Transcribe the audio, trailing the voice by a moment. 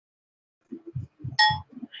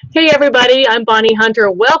Hey everybody, I'm Bonnie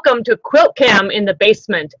Hunter. Welcome to Quilt-Cam in the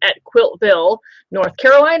basement at Quiltville, North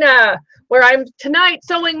Carolina, where I'm tonight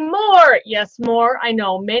sewing more, yes, more, I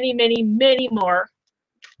know, many more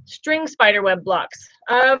string spiderweb blocks.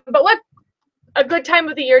 But what a good time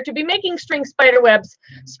of the year to be making string spiderwebs.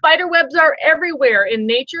 Spiderwebs are everywhere in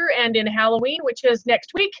nature and in Halloween, which is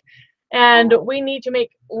next week. And we need to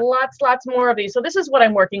make lots more of these. So this is what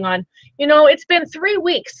I'm working on. You know, it's been 3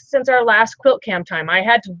 weeks since our last Quilt-Cam time. I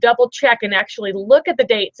had to double check and actually look at the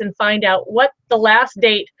dates and find out what the last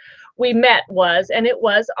date we met was, and it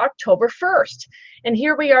was October 1st. And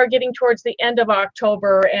here we are getting towards the end of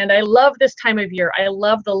October, and I love this time of year. I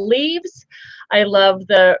love the leaves. I love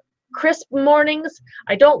the crisp mornings.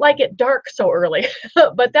 I don't like it dark so early,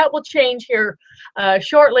 but that will change here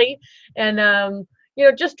shortly. And you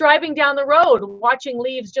know, just driving down the road, watching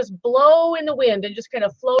leaves just blow in the wind and just kind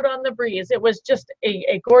of float on the breeze. It was just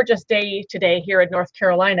a gorgeous day today here in North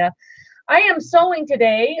Carolina. I am sewing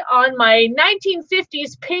today on my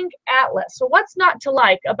 1950s pink Atlas. So what's not to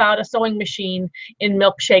like about a sewing machine in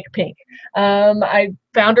milkshake pink? I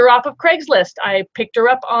found her off of Craigslist. I picked her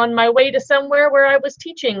up on my way to somewhere where I was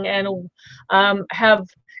teaching and have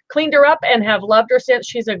cleaned her up and have loved her since.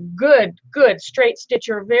 She's a good straight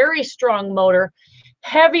stitcher, very strong motor,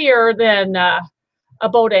 heavier than a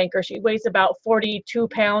boat anchor. She weighs about 42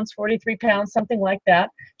 pounds, 43 pounds, something like that.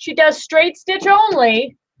 She does straight stitch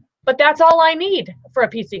only, but that's all I need for a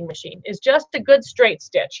piecing machine, is just a good straight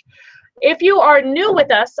stitch. If you are new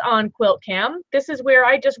with us on Quilt-Cam, this is where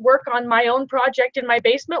I just work on my own project in my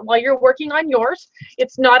basement while you're working on yours.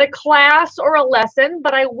 It's not a class or a lesson,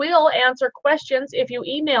 but I will answer questions if you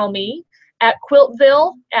email me at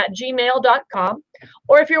quiltville@gmail.com.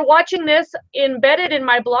 Or if you're watching this embedded in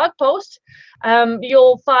my blog post,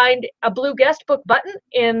 you'll find a blue guest book button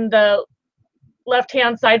in the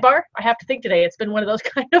left-hand sidebar. I have to think today. It's been one of those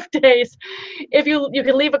kind of days. If you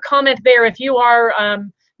can leave a comment there if you are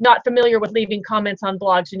not familiar with leaving comments on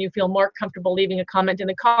blogs and you feel more comfortable leaving a comment in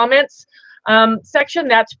the comments section,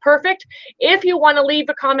 that's perfect. If you want to leave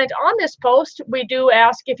a comment on this post, we do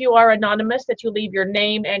ask, if you are anonymous, that you leave your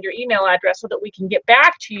name and your email address so that we can get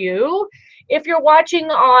back to you. If you're watching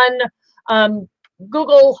on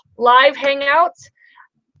Google Live Hangouts,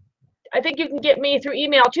 I think you can get me through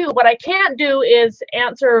email too. What I can't do is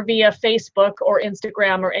answer via Facebook or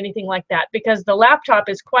Instagram or anything like that, because the laptop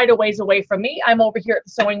is quite a ways away from me. I'm over here at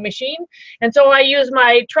the sewing machine, and so I use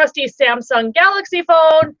my trusty Samsung Galaxy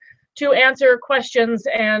phone to answer questions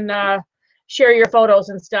and share your photos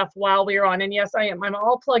and stuff while we're on. And yes, I'm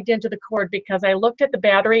all plugged into the cord because I looked at the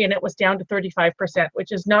battery and it was down to 35%,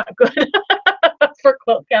 which is not good for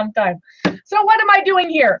Quilt-Cam time. So what am I doing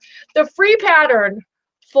here? The free pattern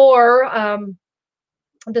for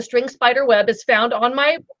the string spider web is found on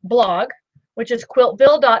my blog, which is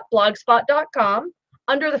quiltville.blogspot.com.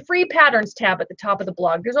 Under the free patterns tab at the top of the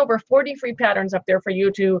blog, there's over 40 free patterns up there for you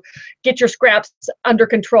to get your scraps under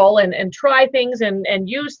control and try things and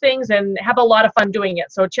use things and have a lot of fun doing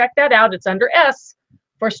it. So check that out. It's under S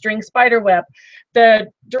for string spider web.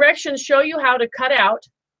 The directions show you how to cut out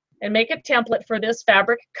and make a template for this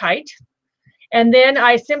fabric kite. And then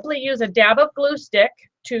I simply use a dab of glue stick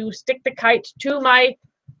to stick the kite to my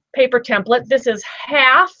paper template. This is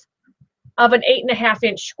half of an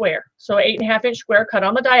 8.5-inch square. So 8.5-inch square cut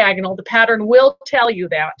on the diagonal. The pattern will tell you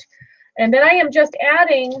that. And then I am just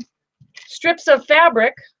adding strips of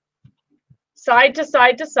fabric side to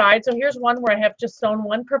side to side. So here's one where I have just sewn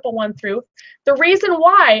one purple one through. The reason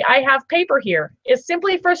why I have paper here is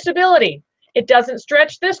simply for stability. It doesn't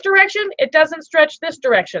stretch this direction. It doesn't stretch this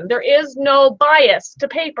direction. There is no bias to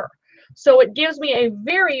paper. So it gives me a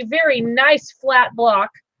very nice flat block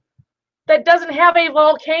that doesn't have a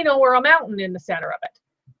volcano or a mountain in the center of it,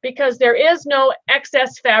 because there is no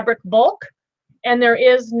excess fabric bulk and there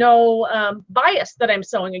is no bias that I'm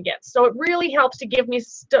sewing against. So it really helps to give me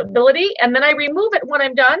stability. And then I remove it when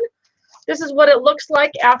I'm done. This is what it looks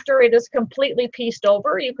like after it is completely pieced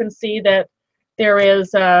over. You can see that there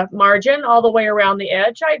is a margin all the way around the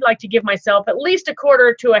edge. I'd like to give myself at least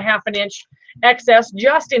 1/4 to 1/2 inch excess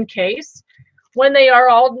just in case. When they are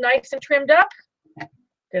all nice and trimmed up,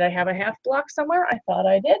 did I have a half block somewhere? I thought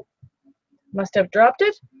I did. Must have dropped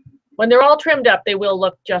it. When they're all trimmed up, they will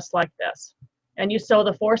look just like this. And you sew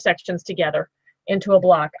the 4 sections together into a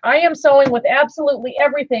block. I am sewing with absolutely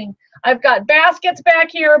everything. I've got baskets back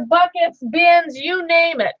here, buckets, bins, you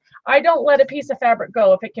name it. I don't let a piece of fabric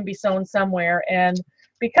go if it can be sewn somewhere. And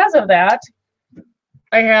because of that,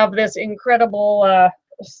 I have this incredible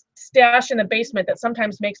stash in the basement that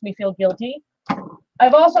sometimes makes me feel guilty.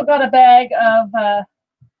 I've also got a bag of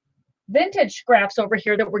vintage scraps over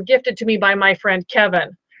here that were gifted to me by my friend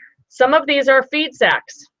Kevin. Some of these are feed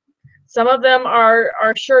sacks. Some of them are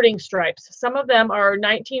shirting stripes. Some of them are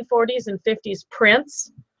 1940s and 50s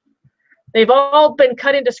prints. They've all been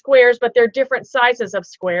cut into squares, but they're different sizes of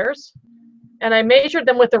squares. And I measured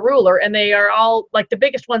them with a ruler, and they are all, like, the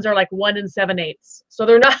biggest ones are like 1 7/8. So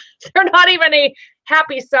they're not even a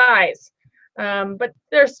happy size. But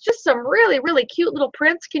there's just some really, really cute little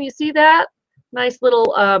prints. Can you see that? Nice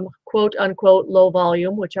little quote unquote low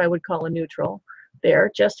volume, which I would call a neutral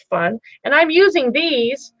there, just fun. And I'm using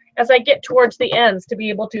these as I get towards the ends to be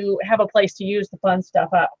able to have a place to use the fun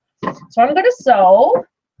stuff up. So I'm going to sew,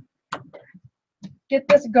 get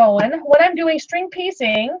this going. When I'm doing string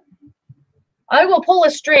piecing, I will pull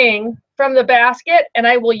a string from the basket and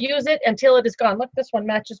I will use it until it is gone. Look, this one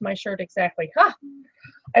matches my shirt exactly. Huh.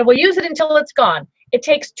 I will use it until it's gone. It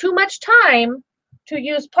takes too much time to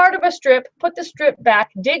use part of a strip, put the strip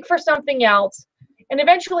back, dig for something else, and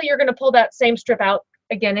eventually you're going to pull that same strip out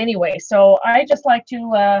again anyway. So I just like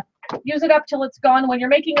to use it up till it's gone. When you're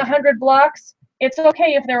making 100 blocks, it's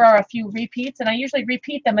okay if there are a few repeats, and I usually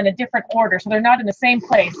repeat them in a different order so they're not in the same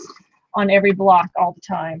place on every block all the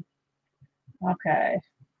time. Okay,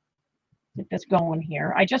 get this going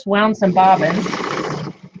here. I just wound some bobbins,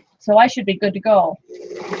 so I should be good to go.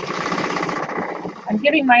 I'm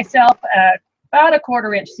giving myself about a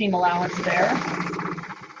 1/4 inch seam allowance there.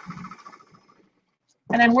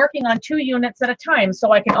 And I'm working on 2 units at a time,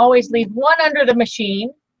 so I can always leave one under the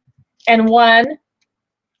machine and one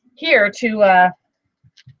here to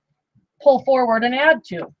pull forward and add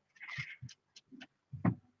to.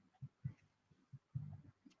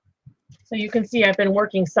 So you can see I've been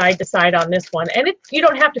working side to side on this one. And you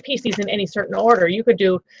don't have to piece these in any certain order. You could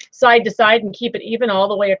do side to side and keep it even all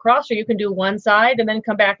the way across, or you can do one side and then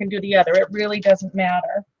come back and do the other. It really doesn't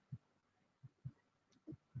matter.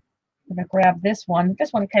 I'm going to grab this one.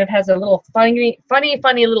 This one kind of has a little funny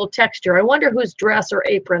little texture. I wonder whose dress or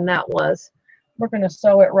apron that was. We're going to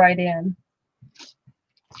sew it right in.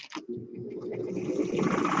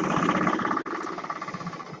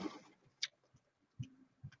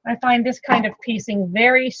 I find this kind of piecing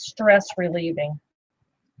very stress relieving.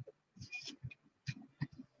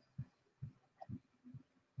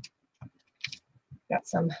 Got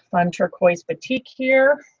some fun turquoise batik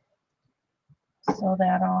here. Sew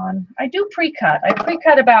that on. I do pre-cut. I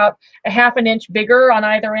pre-cut about a 1/2 inch bigger on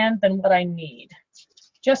either end than what I need,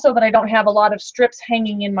 just so that I don't have a lot of strips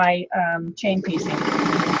hanging in my chain piecing.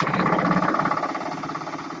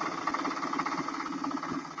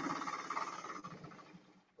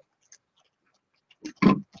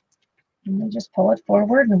 And we just pull it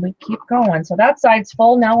forward and we keep going. So that side's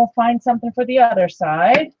full. Now we'll find something for the other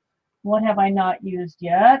side. What have I not used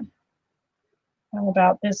yet? How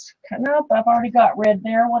about this? Nope, I've already got red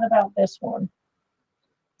there. What about this one?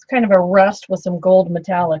 It's kind of a rust with some gold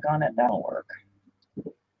metallic on it. That'll work.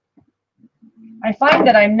 I find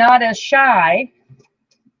that I'm not as shy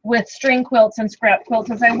with string quilts and scrap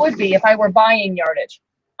quilts as I would be if I were buying yardage.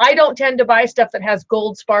 I don't tend to buy stuff that has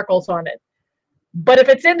gold sparkles on it. But if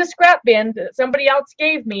it's in the scrap bin that somebody else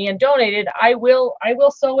gave me and donated, I will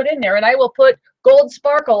sew it in there, and I will put gold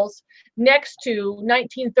sparkles next to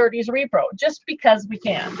 1930s repro just because we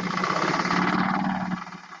can.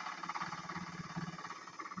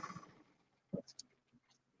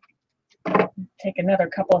 Take another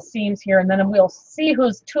couple of seams here, and then we'll see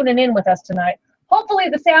who's tuning in with us tonight. Hopefully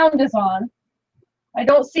the sound is on. I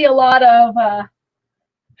don't see a lot of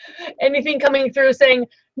anything coming through saying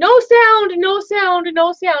no sound, no sound,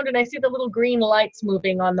 no sound, and I see the little green lights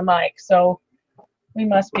moving on the mic, so we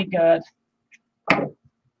must be good.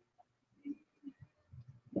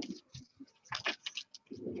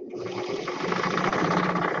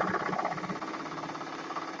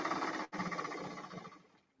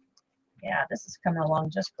 Yeah, this is coming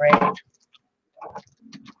along just great. I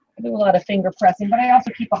do a lot of finger pressing, but I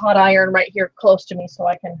also keep a hot iron right here close to me so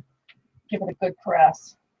I can give it a good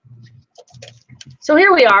press. So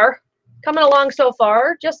here we are, coming along so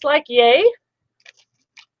far, just like yay.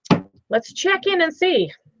 Let's check in and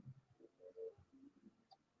see.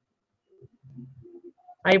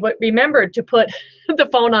 I remembered to put the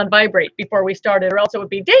phone on vibrate before we started, or else it would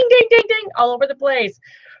be ding, ding, ding, ding all over the place.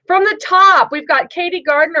 From the top, we've got Katie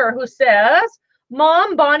Gardner, who says,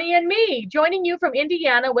 Mom, Bonnie, and me, joining you from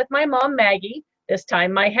Indiana with my mom, Maggie. This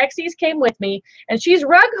time my Hexies came with me, and she's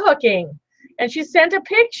rug hooking. And she sent a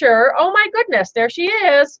picture. Oh my goodness, there she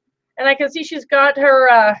is. And I can see she's got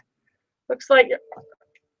her, looks like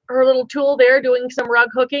her little tool there doing some rug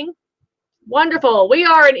hooking. Wonderful. We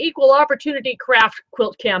are an equal opportunity craft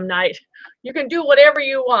Quilt-Cam night. You can do whatever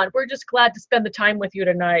you want. We're just glad to spend the time with you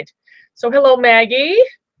tonight. So hello, Maggie.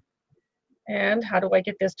 And how do I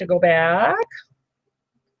get this to go back?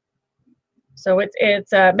 So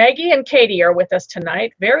it's Maggie and Katie are with us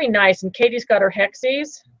tonight. Very nice. And Katie's got her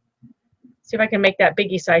hexies. See if I can make that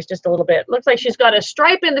biggie size just a little bit. Looks like she's got a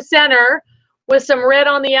stripe in the center with some red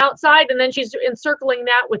on the outside, and then she's encircling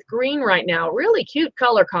that with green right now. Really cute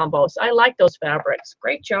color combos. I like those fabrics.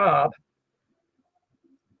 Great job.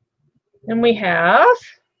 And we have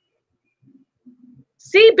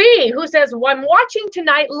CB, who says, well, I'm watching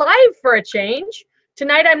tonight live for a change.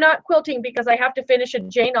 Tonight I'm not quilting because I have to finish a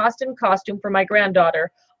Jane Austen costume for my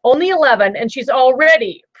granddaughter. Only 11, and she's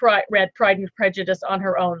already read Pride and Prejudice on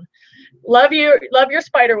her own. Love your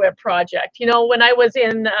spiderweb project. You know, when I was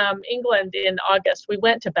in England in August, we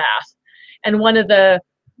went to Bath, and one of the,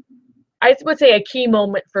 I would say a key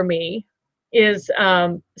moment for me is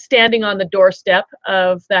standing on the doorstep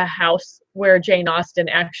of the house where Jane Austen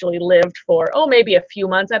actually lived for, oh, maybe a few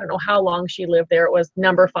months. I don't know how long she lived there. It was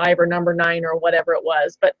number 5 or number 9 or whatever it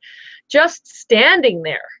was, but just standing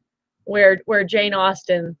there where Jane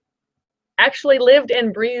Austen actually lived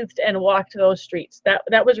and breathed and walked those streets.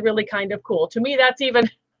 That was really kind of cool. To me, that's even,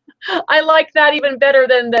 I like that even better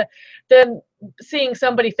than seeing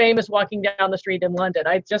somebody famous walking down the street in London.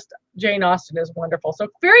 Jane Austen is wonderful. So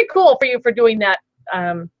very cool for you for doing that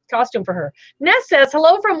costume for her. Ness says,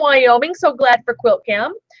 hello from Wyoming. So glad for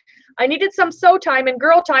Quilt-Cam. I needed some sew time and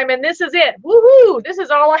girl time, and this is it. Woohoo! This is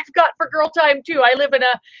all I've got for girl time, too. I live in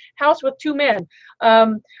a house with 2 men.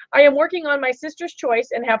 I am working on my sister's choice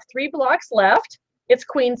and have 3 blocks left. It's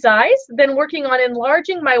queen size. Then working on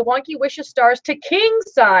enlarging my Wonky Wishes stars to king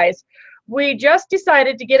size. We just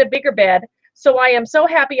decided to get a bigger bed, so I am so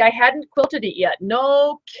happy I hadn't quilted it yet.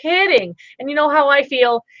 No kidding. And you know how I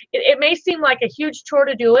feel. It may seem like a huge chore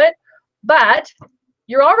to do it, but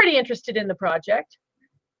you're already interested in the project.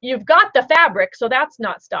 You've got the fabric, so that's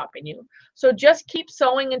not stopping you. So just keep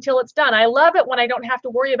sewing until it's done. I love it when I don't have to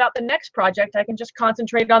worry about the next project. I can just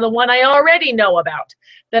concentrate on the one I already know about.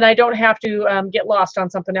 Then I don't have to get lost on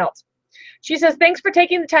something else. She says, thanks for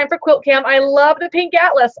taking the time for Quilt-Cam. I love the pink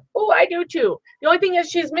atlas. Oh, I do too. The only thing is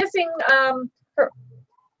she's missing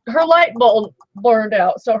her light bulb burned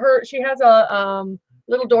out. So she has a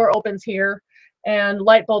little door opens here, and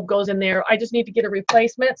light bulb goes in there. I just need to get a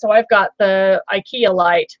replacement. So I've got the IKEA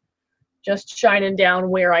light just shining down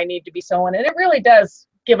where I need to be sewing. And it really does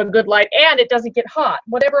give a good light, and it doesn't get hot.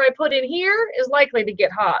 Whatever I put in here is likely to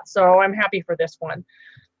get hot. So I'm happy for this one.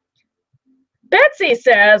 Betsy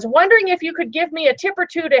says, wondering if you could give me a tip or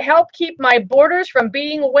two to help keep my borders from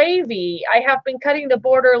being wavy. I have been cutting the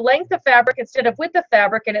border length of fabric instead of width of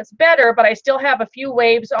fabric, and it's better, but I still have a few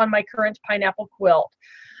waves on my current pineapple quilt.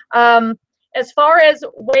 As far as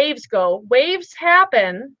waves go, waves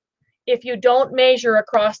happen if you don't measure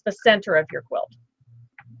across the center of your quilt.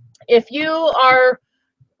 If you are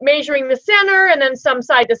measuring the center and then some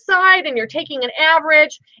side to side, and you're taking an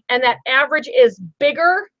average, and that average is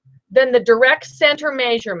bigger than the direct center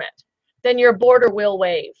measurement, then your border will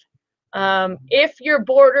wave. If your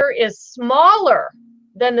border is smaller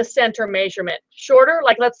than the center measurement, shorter,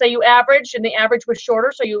 like let's say you averaged and the average was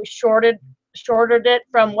shorter, so you shorted it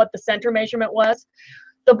from what the center measurement was,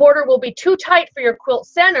 the border will be too tight for your quilt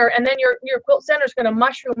center, and then your quilt center is going to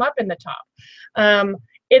mushroom up in the top.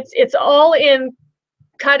 It's all in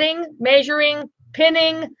cutting, measuring,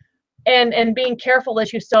 pinning, and being careful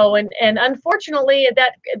as you sew. And unfortunately,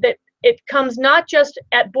 that it comes not just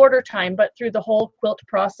at border time, but through the whole quilt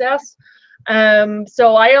process.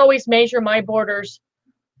 So I always measure my borders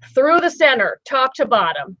through the center, top to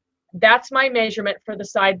bottom. That's my measurement for the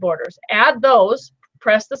side borders. Add those,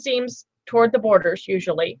 press the seams toward the borders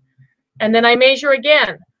usually, and then I measure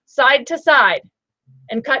again, side to side,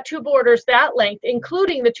 and cut 2 borders that length,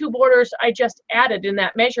 including the 2 borders I just added in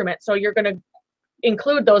that measurement. So you're going to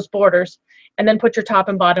include those borders and then put your top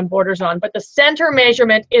and bottom borders on. But the center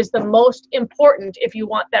measurement is the most important if you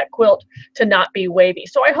want that quilt to not be wavy.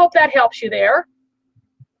 So I hope that helps you there.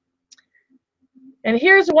 And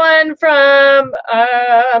here's one from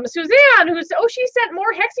Suzanne, she sent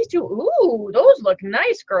more hexies too. Ooh, those look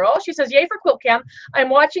nice, girl. She says, yay for Quilt-Cam. I'm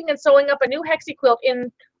watching and sewing up a new hexie quilt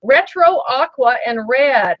in retro aqua and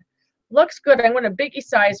red. Looks good. I'm going to biggie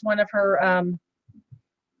size one of her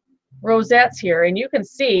rosettes here, and you can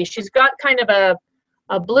see she's got kind of a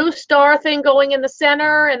blue star thing going in the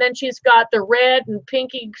center, and then she's got the red and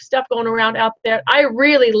pinky stuff going around out there. I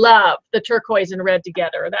really love the turquoise and red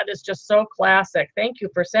together. That is just so classic. Thank you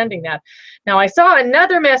for sending that. Now I saw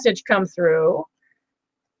another message come through,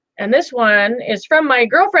 and this one is from my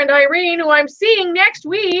girlfriend Irene, who I'm seeing next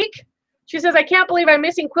week. She says, I can't believe I'm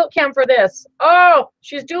missing Quilt-Cam for this. Oh,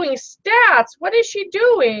 she's doing stats. What is she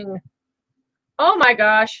doing? Oh my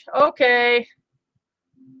gosh. Okay.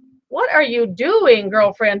 What are you doing,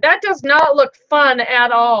 girlfriend? That does not look fun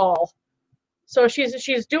at all. So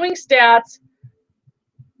she's doing stats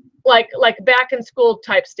like back in school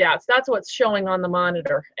type stats. That's what's showing on the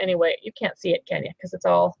monitor. Anyway, you can't see it, can you? Because it's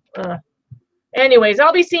all anyways,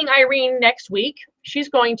 I'll be seeing Irene next week. She's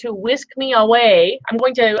going to whisk me away. I'm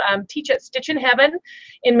going to teach at Stitch in Heaven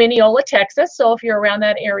in Mineola, Texas. So if you're around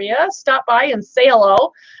that area, stop by and say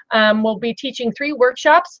hello. We'll be teaching 3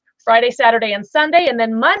 workshops, Friday, Saturday, and Sunday. And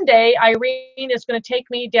then Monday, Irene is going to take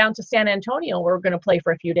me down to San Antonio, where we're going to play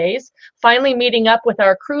for a few days. Finally meeting up with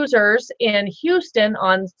our cruisers in Houston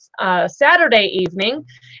on Saturday evening.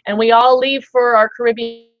 And we all leave for our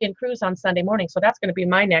Caribbean cruise on Sunday morning. So that's going to be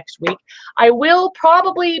my next week. I will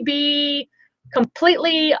probably be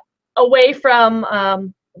completely away from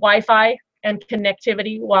Wi-Fi and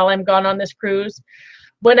connectivity while I'm gone on this cruise.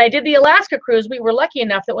 When I did the Alaska cruise, we were lucky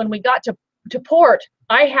enough that when we got to port,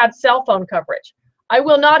 I had cell phone coverage. I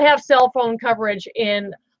will not have cell phone coverage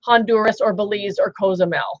in Honduras or Belize or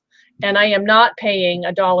Cozumel. And I am not paying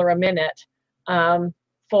 $1 a minute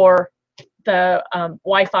for the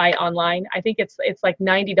Wi-Fi online. I think it's like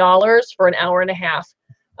 $90 for an hour and a half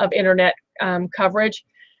of internet coverage.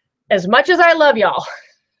 As much as I love y'all,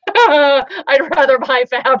 I'd rather buy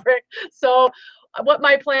fabric. So what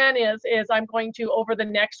my plan is I'm going to, over the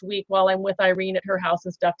next week while I'm with Irene at her house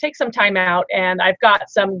and stuff, take some time out, and I've got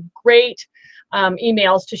some great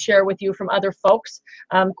emails to share with you from other folks,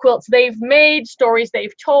 quilts they've made, stories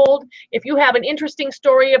they've told. If you have an interesting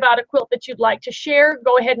story about a quilt that you'd like to share,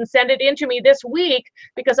 go ahead and send it in to me this week,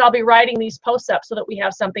 because I'll be writing these posts up so that we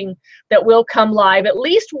have something that will come live at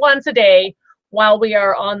least once a day while we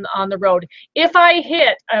are on the road. If I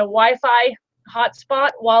hit a Wi-Fi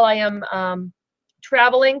hotspot while I am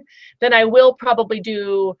traveling, then I will probably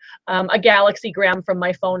do a galaxygram from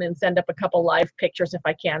my phone and send up a couple live pictures if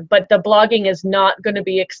I can. But the blogging is not going to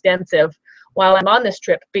be extensive while I'm on this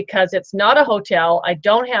trip, because it's not a hotel. I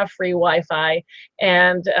don't have free Wi-Fi,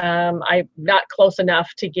 and I'm not close enough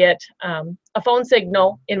to get a phone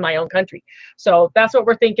signal in my own country. So that's what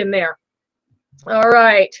we're thinking there. All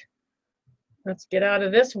right. Let's get out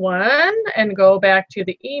of this one and go back to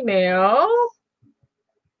the email.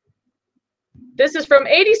 This is from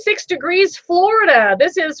 86 Degrees, Florida.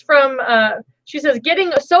 This is from, she says,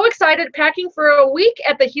 getting so excited, packing for a week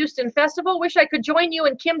at the Houston Festival. Wish I could join you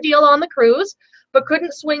and Kim Deal on the cruise, but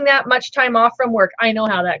couldn't swing that much time off from work. I know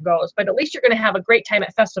how that goes, but at least you're going to have a great time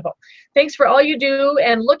at festival. Thanks for all you do,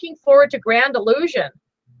 and looking forward to Grand Illusion.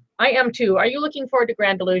 I am too. Are you looking forward to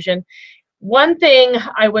Grand Illusion? One thing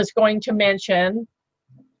I was going to mention,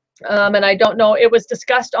 and I don't know, it was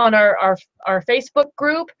discussed on our Facebook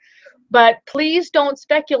group, but please don't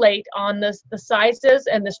speculate on the sizes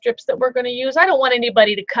and the strips that we're going to use. I don't want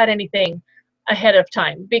anybody to cut anything ahead of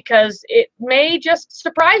time, because it may just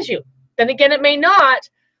surprise you. Then again, it may not.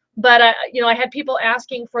 But you know, I had people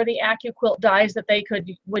asking for the AccuQuilt dies that they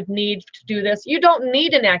would need to do this. You don't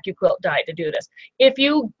need an AccuQuilt die to do this. If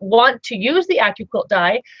you want to use the AccuQuilt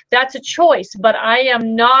die, that's a choice. But I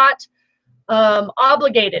am not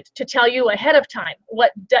obligated to tell you ahead of time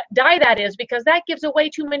what die that is, because that gives away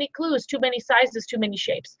too many clues, too many sizes, too many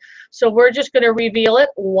shapes. So we're just going to reveal it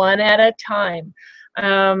one at a time.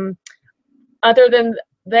 Other than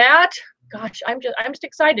that, gosh, I'm just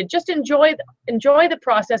excited. Just enjoy the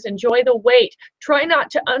process, enjoy the wait. Try not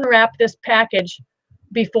to unwrap this package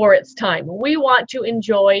before it's time. We want to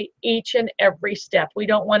enjoy each and every step. We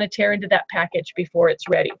don't want to tear into that package before it's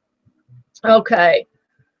ready. Okay.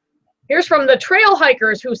 Here's from the Trail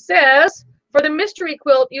Hikers, who says, for the mystery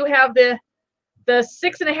quilt, you have the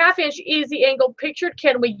 6.5 inch easy angle pictured.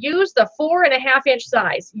 Can we use the 4.5 inch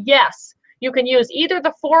size? Yes, you can use either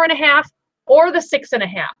the 4.5 or the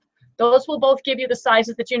 6.5. Those will both give you the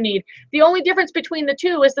sizes that you need. The only difference between the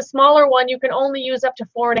two is the smaller one you can only use up to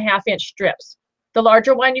 4.5 inch strips. The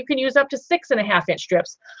larger one you can use up to 6.5 inch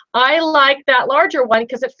strips. I like that larger one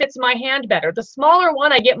because it fits my hand better. The smaller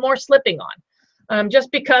one I get more slipping on, just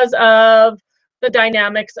because of the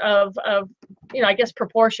dynamics of you know, I guess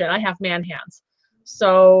proportion. I have man hands.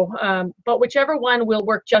 So, but whichever one will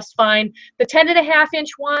work just fine. The 10.5 inch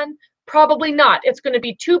one, probably not. It's going to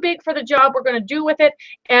be too big for the job we're going to do with it,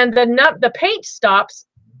 and the paint stops.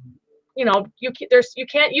 You know, you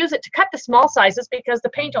can't use it to cut the small sizes because the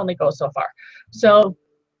paint only goes so far. So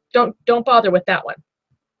don't bother with that one.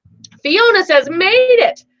 Fiona says, made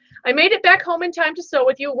it. I made it back home in time to sew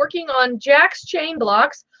with you, working on Jack's chain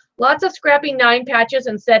blocks, lots of scrapping 9 patches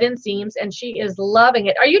and set-in seams, and she is loving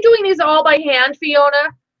it. Are you doing these all by hand, Fiona?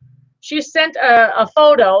 She sent a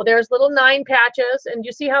photo. There's little 9 patches, and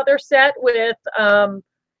you see how they're set with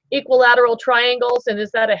equilateral triangles, and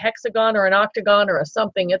is that a hexagon or an octagon or a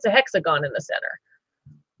something? It's a hexagon in the center.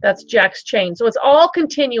 That's Jack's chain. So it's all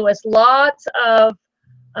continuous, lots of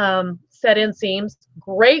set inseams.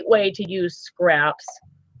 Great way to use scraps.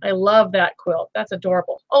 I love that quilt. That's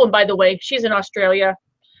adorable. Oh, and by the way, she's in Australia.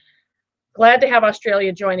 Glad to have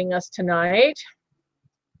Australia joining us tonight.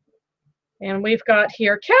 And we've got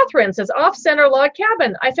here, Catherine says, off-center log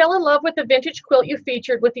cabin. I fell in love with the vintage quilt you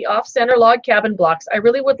featured with the off-center log cabin blocks. I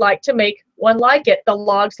really would like to make one like it. The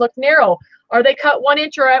logs look narrow. Are they cut 1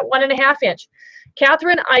 inch or at 1.5 inch?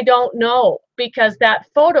 Catherine, I don't know, because that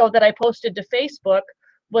photo that I posted to Facebook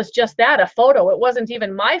was just that, a photo. It wasn't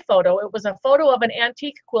even my photo. It was a photo of an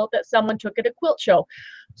antique quilt that someone took at a quilt show.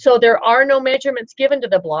 So there are no measurements given to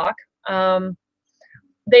the block.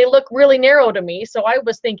 They look really narrow to me, so I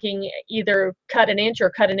was thinking either cut 1 inch or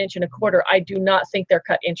cut 1.25 inches. I do not think they're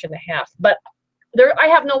cut 1.5 inches, but I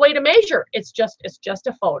have no way to measure. It's just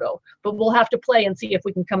a photo, but we'll have to play and see if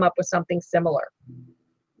we can come up with something similar.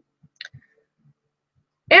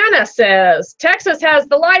 Anna says, Texas has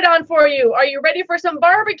the light on for you. Are you ready for some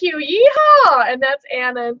barbecue? Yeehaw! And that's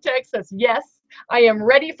Anna in Texas. Yes, I am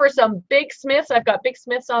ready for some Big Smiths. I've got Big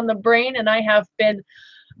Smiths on the brain, and I have been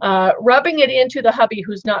rubbing it into the hubby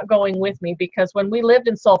who's not going with me, because when we lived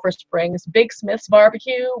in Sulphur Springs, Big Smith's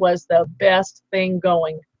barbecue was the best thing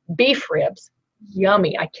going. Beef ribs,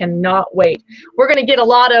 yummy. I cannot wait. We're going to get a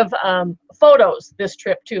lot of photos this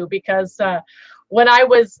trip too, because when I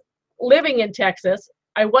was living in Texas,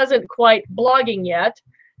 I wasn't quite blogging yet,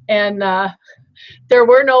 and there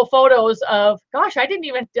were no photos of, gosh, I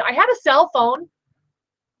had a cell phone,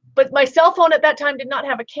 but my cell phone at that time did not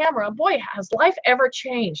have a camera. Boy, has life ever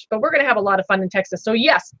changed. But we're going to have a lot of fun in Texas. So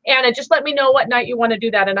yes, Anna, just let me know what night you want to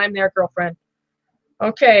do that, and I'm there, girlfriend.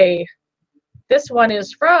 Okay. This one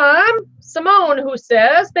is from Simone, who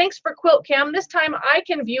says, thanks for Quilt-Cam. This time I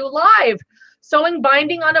can view live. Sewing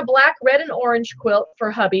binding on a black, red, and orange quilt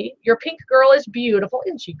for hubby. Your pink girl is beautiful.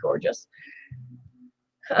 Isn't she gorgeous?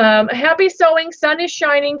 Happy sewing. Sun is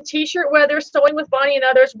shining. T-shirt weather. Sewing with Bonnie and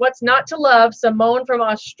others. What's not to love? Simone from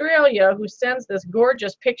Australia, who sends this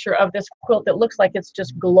gorgeous picture of this quilt that looks like it's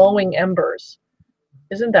just glowing embers.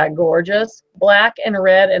 Isn't that gorgeous? Black and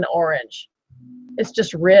red and orange. It's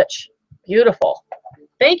just rich. Beautiful.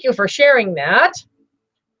 Thank you for sharing that.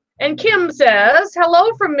 And Kim says,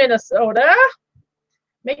 hello from Minnesota.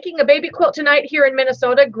 Making a baby quilt tonight here in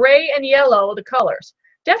Minnesota. Gray and yellow, the colors.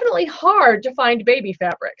 Definitely hard to find baby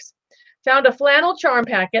fabrics. Found a flannel charm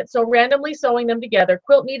packet, so randomly sewing them together.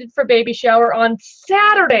 Quilt needed for baby shower on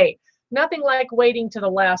Saturday. Nothing like waiting to the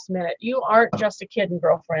last minute. You aren't just a kidding,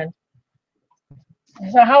 girlfriend.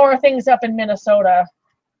 So how are things up in Minnesota?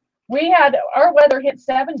 Our weather hit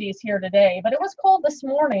 70s here today, but it was cold this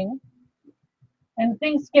morning. And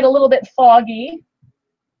things get a little bit foggy.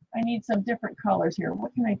 I need some different colors here.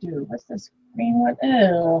 What can I do? What's this green one?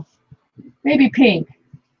 Oh, maybe pink.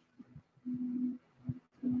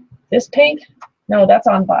 This pink? No, that's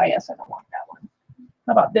on bias. I don't want that one.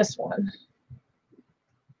 How about this one?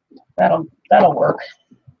 That'll work.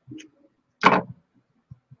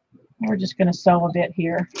 We're just going to sew a bit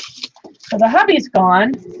here. So the hubby's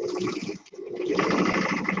gone.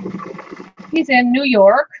 He's in New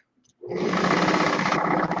York.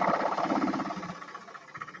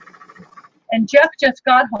 And Jeff just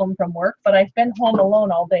got home from work, but I've been home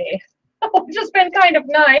alone all day. Which has been kind of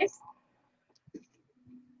nice.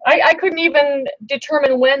 I couldn't even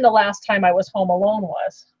determine when the last time I was home alone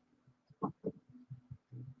was.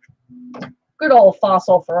 Good old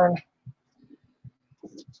fossil fern.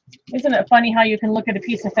 Isn't it funny how you can look at a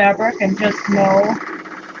piece of fabric and just know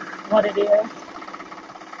what it is?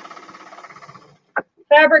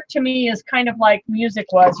 Fabric to me is kind of like music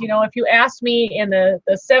was. You know, if you asked me in the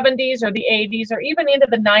 70s or the 80s or even into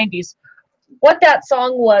the 90s, what that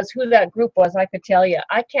song was, who that group was, I could tell you.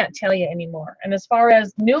 I can't tell you anymore. And as far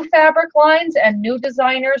as new fabric lines and new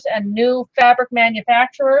designers and new fabric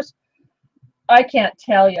manufacturers, I can't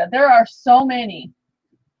tell you. There are so many.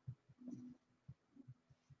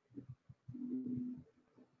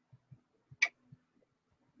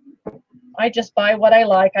 I just buy what I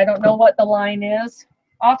like. I don't know what the line is.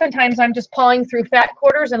 Oftentimes I'm just pawing through fat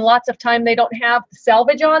quarters, and lots of time they don't have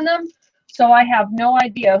salvage on them. So I have no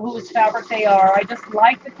idea whose fabric they are. I just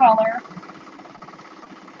like the color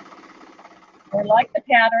or like the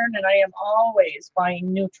pattern, and I am always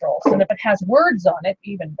buying neutrals. And if it has words on it,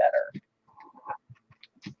 even better.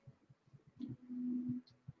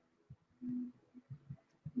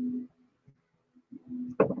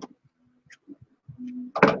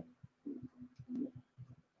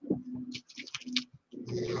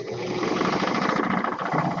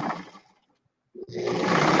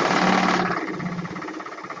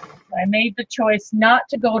 I made the choice not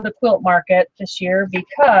to go to Quilt Market this year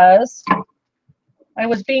because I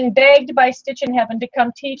was being begged by Stitch in Heaven to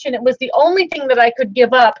come teach, and it was the only thing that I could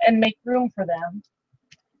give up and make room for them.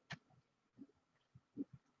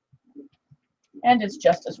 And it's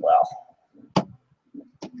just as well.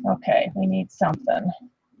 Okay, we need something.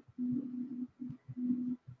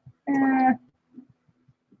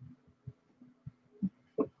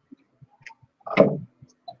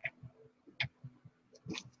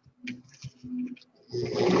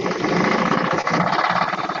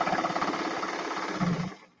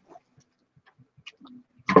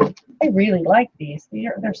 I really like these.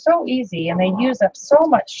 They're so easy and they use up so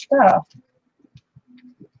much stuff.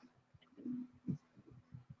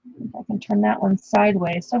 I can turn that one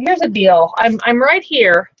sideways. So here's the deal. I'm right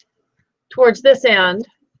here towards this end.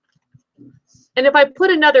 And if I put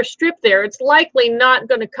another strip there, it's likely not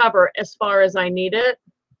going to cover as far as I need it.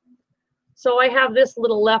 So I have this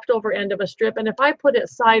little leftover end of a strip, and if I put it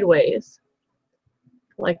sideways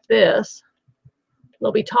like this,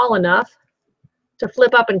 it'll be tall enough to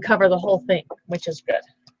flip up and cover the whole thing, which is good.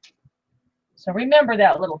 So remember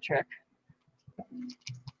that little trick.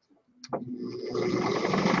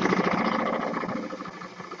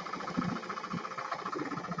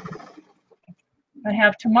 I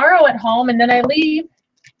have tomorrow at home, and then I leave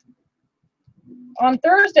on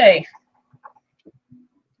Thursday.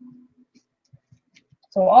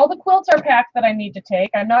 So all the quilts are packed that I need to take.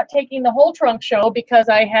 I'm not taking the whole trunk show because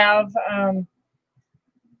I have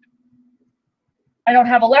I don't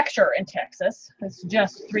have a lecture in Texas. It's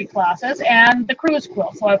just 3 classes and the cruise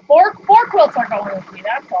quilt. So I have four quilts are going with me,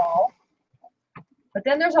 that's all. But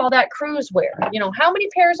then there's all that cruise wear. You know, how many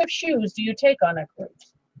pairs of shoes do you take on a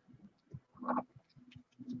cruise?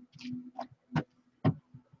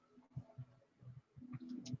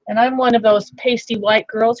 And I'm one of those pasty white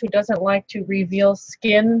girls who doesn't like to reveal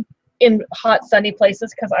skin in hot, sunny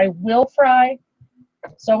places because I will fry.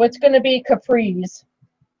 So it's going to be capris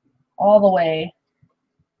all the way.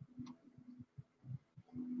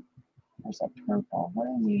 There's a purple. What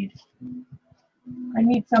do I need? I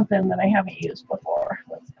need something that I haven't used before.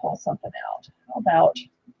 Let's pull something out. How about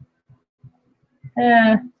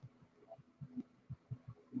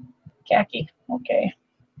khaki? Okay.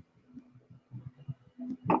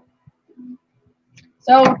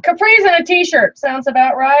 So capris and a t-shirt sounds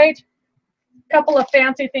about right. A couple of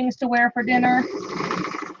fancy things to wear for dinner,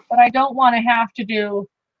 but I don't want to have to do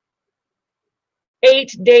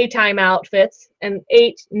 8 daytime outfits and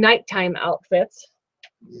 8 nighttime outfits.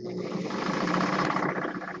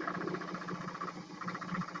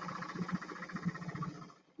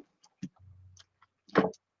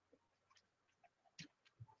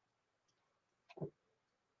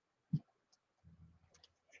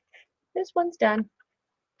 This one's done.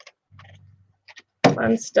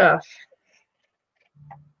 Fun stuff.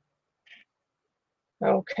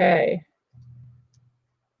 Okay.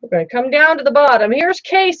 We're going to come down to the bottom. Here's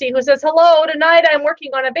Casey who says, hello, tonight I'm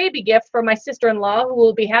working on a baby gift for my sister-in-law who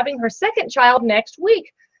will be having her 2nd child next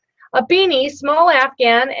week. A beanie, small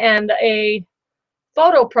Afghan, and a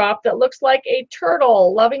photo prop that looks like a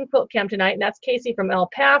turtle. Loving Quilt-Cam tonight. And that's Casey from El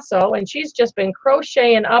Paso. And she's just been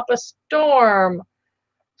crocheting up a storm.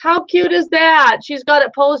 How cute is that? She's got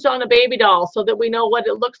it posed on a baby doll so that we know what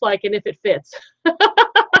it looks like and if it fits.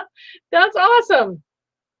 That's awesome.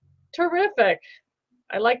 Terrific.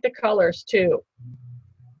 I like the colors too.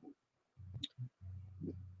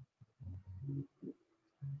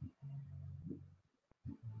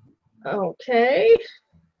 Okay.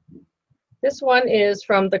 This one is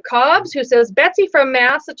from the Cobbs who says, Betsy from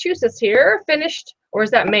Massachusetts here. Finished, or is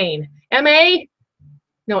that Maine? M-A?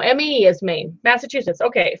 No, M-E is Maine. Massachusetts.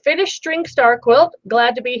 Okay. Finished string star quilt.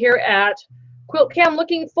 Glad to be here at Quilt-Cam.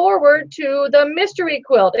 Looking forward to the mystery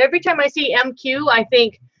quilt. Every time I see MQ, I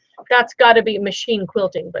think that's got to be machine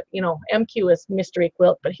quilting. But, you know, MQ is mystery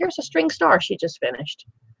quilt. But here's a string star she just finished.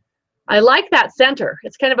 I like that center.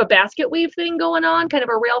 It's kind of a basket weave thing going on, kind of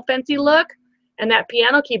a rail fancy look. And that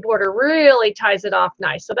piano key border really ties it off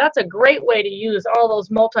nice. So that's a great way to use all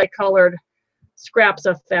those multicolored scraps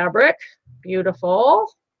of fabric. Beautiful.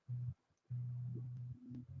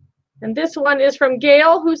 And this one is from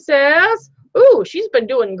Gail who says, ooh, she's been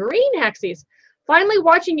doing green hexies. Finally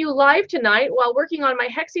watching you live tonight while working on my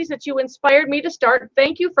hexies that you inspired me to start.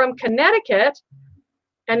 Thank you from Connecticut.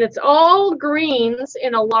 And it's all greens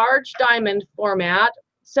in a large diamond format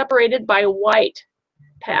separated by white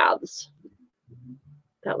paths.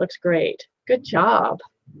 That looks great. Good job.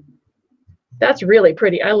 That's really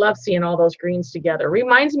pretty. I love seeing all those greens together.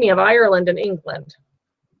 Reminds me of Ireland and England.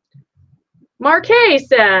 Marquet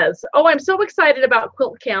says, oh, I'm so excited about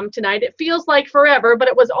Quilt-Cam tonight. It feels like forever, but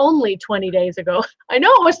it was only 20 days ago. I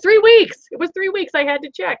know, it was 3 weeks. It was 3 weeks. I had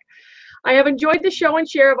to check. I have enjoyed the show and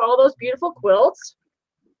share of all those beautiful quilts.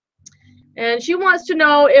 And she wants to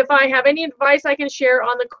know if I have any advice I can share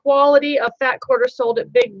on the quality of fat quarters sold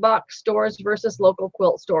at big box stores versus local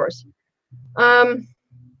quilt stores.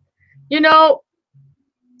 You know,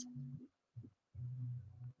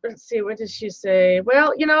 let's see, what did she say?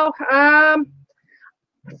 Well, you know,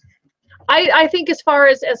 I think as far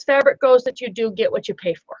as fabric goes, that you do get what you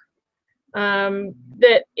pay for.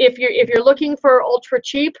 That if you're looking for ultra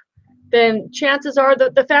cheap, then chances are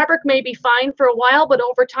that the fabric may be fine for a while, but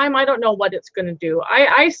over time, I don't know what it's going to do.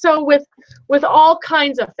 I sew with all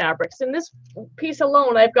kinds of fabrics. In this piece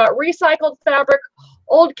alone, I've got recycled fabric,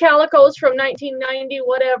 old calicos from 1990,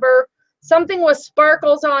 whatever, something with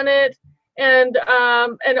sparkles on it, and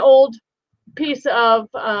an old piece of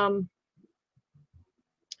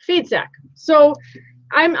feed sack. So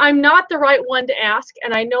I'm not the right one to ask,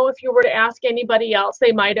 and I know if you were to ask anybody else,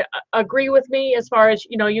 they might agree with me as far as,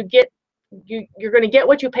 you know, you're going to get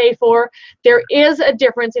what you pay for. There is a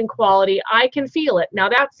difference in quality. I can feel it. Now,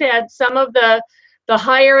 that said, some of the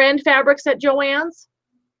higher end fabrics at Joann's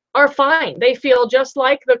are fine. They feel just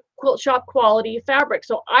like the quilt shop quality fabric.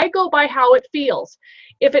 So I go by how it feels.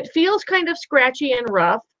 If it feels kind of scratchy and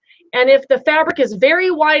rough, and if the fabric is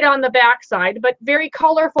very white on the backside, but very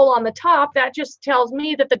colorful on the top, that just tells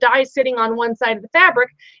me that the dye is sitting on one side of the fabric,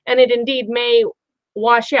 and it indeed may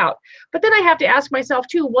wash out. But then I have to ask myself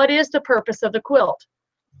too, what is the purpose of the quilt?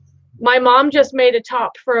 My mom just made a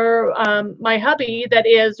top for my hubby that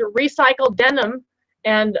is recycled denim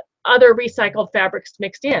and other recycled fabrics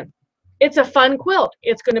mixed in. It's a fun quilt.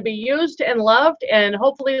 It's going to be used and loved, and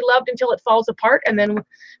hopefully loved until it falls apart, and then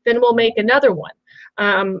we'll make another one.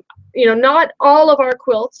 You know, not all of our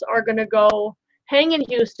quilts are going to go hang in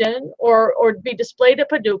Houston or be displayed at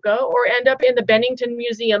Paducah or end up in the Bennington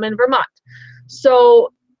Museum in Vermont.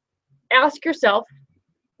 So ask yourself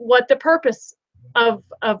what the purpose of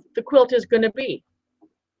the quilt is going to be.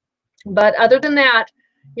 But other than that,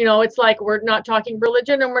 you know, it's like we're not talking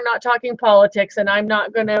religion and we're not talking politics, and I'm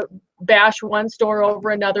not going to bash one store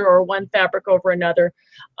over another or one fabric over another.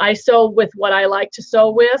 I sew with what I like to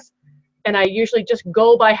sew with, and I usually just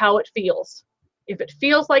go by how it feels. If it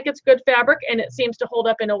feels like it's good fabric and it seems to hold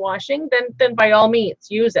up in a washing, then by all means,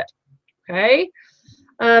 use it. Okay?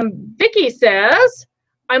 Vicky says,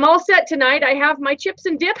 I'm all set tonight. I have my chips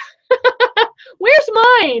and dip. Where's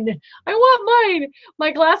mine? I want mine.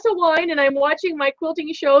 My glass of wine, and I'm watching my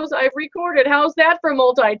quilting shows I've recorded. How's that for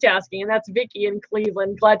multitasking? And that's Vicky in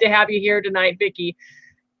Cleveland. Glad to have you here tonight, Vicky.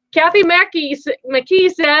 Kathy McKee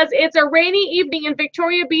says, it's a rainy evening in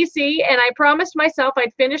Victoria, BC, and I promised myself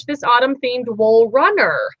I'd finish this autumn-themed wool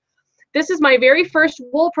runner. This is my very first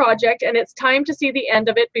wool project, and it's time to see the end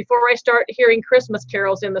of it before I start hearing Christmas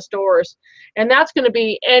carols in the stores. And that's going to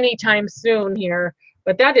be anytime soon here.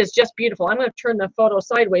 But that is just beautiful. I'm going to turn the photo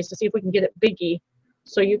sideways to see if we can get it biggie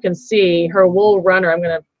so you can see her wool runner. I'm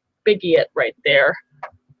going to biggie it right there.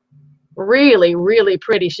 Really, really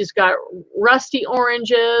pretty. She's got rusty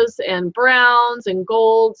oranges and browns and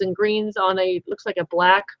golds and greens on a, looks like a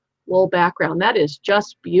black wool background. That is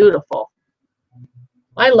just beautiful.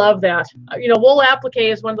 I love that. You know, wool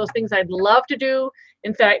applique is one of those things I'd love to do.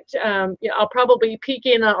 In fact, yeah, I'll probably peek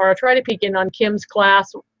in or try to peek in on Kim's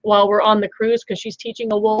class while we're on the cruise, because she's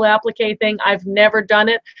teaching a wool applique thing. I've never done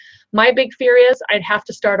it. My big fear is I'd have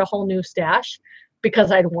to start a whole new stash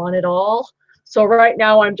because I'd want it all. So right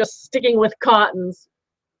now I'm just sticking with cottons.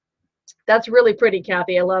 That's really pretty,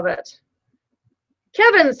 Kathy. I love it.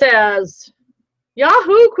 Kevin says,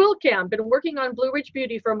 Yahoo Quilt-Cam. Been working on Blue Ridge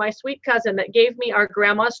Beauty for my sweet cousin that gave me our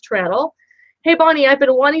grandma's treadle. Hey, Bonnie, I've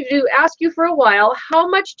been wanting to ask you for a while, how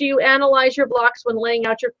much do you analyze your blocks when laying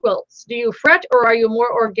out your quilts? Do you fret, or are you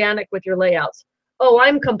more organic with your layouts? Oh,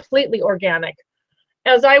 I'm completely organic.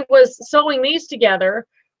 As I was sewing these together,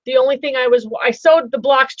 the only thing I sewed the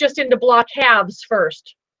blocks just into block halves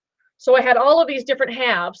first. So I had all of these different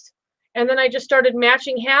halves, and then I just started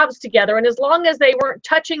matching halves together. And as long as they weren't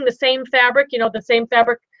touching the same fabric, you know, the same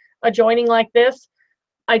fabric adjoining like this,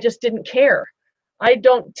 I just didn't care. I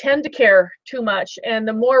don't tend to care too much. And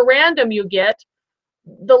the more random you get,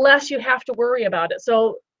 the less you have to worry about it.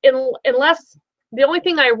 So unless, the only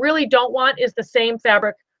thing I really don't want is the same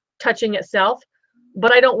fabric touching itself.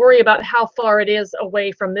 But I don't worry about how far it is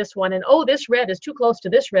away from this one. And, oh, this red is too close to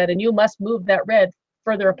this red, and you must move that red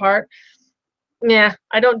further apart. Yeah,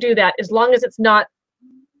 I don't do that as long as it's not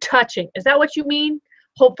touching. Is that what you mean?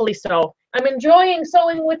 Hopefully so. I'm enjoying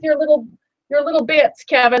sewing with your little bits,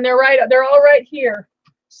 Kevin. They're all right here.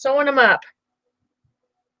 Sewing them up.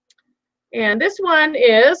 And this one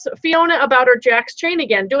is Fiona about her Jack's chain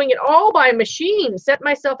again, doing it all by machine. Set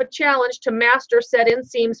myself a challenge to master set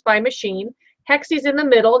inseams by machine. Hexes in the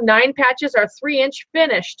middle, 9 patches are 3-inch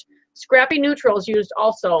finished. Scrappy neutrals used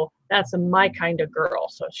also. That's my kind of girl.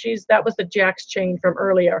 So that was the Jack's chain from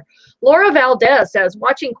earlier. Laura Valdez says,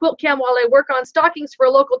 watching Quilt-Cam while I work on stockings for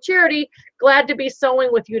a local charity. Glad to be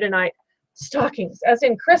sewing with you tonight. Stockings, as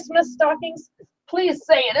in Christmas stockings? Please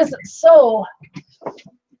say it isn't so.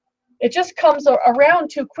 It just comes around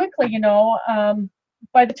too quickly, you know.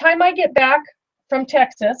 By the time I get back from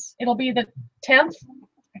Texas, it'll be the 10th,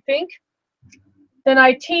 I think. Then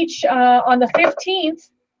I teach on the 15th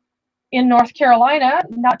in North Carolina,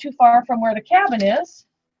 not too far from where the cabin is.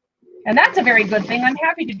 And that's a very good thing. I'm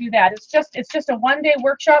happy to do that. It's just a one-day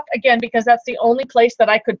workshop, again, because that's the only place that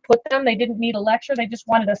I could put them. They didn't need a lecture. They just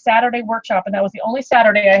wanted a Saturday workshop, and that was the only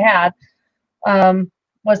Saturday I had.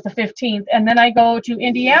 Was the 15th, and then I go to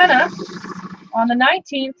Indiana on the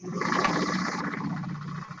 19th,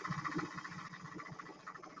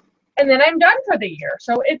 and then I'm done for the year.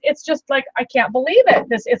 So it's just like, I can't believe it.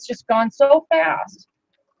 It's just gone so fast.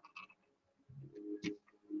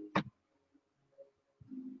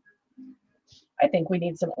 I think we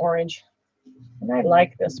need some orange, and I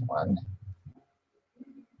like this one.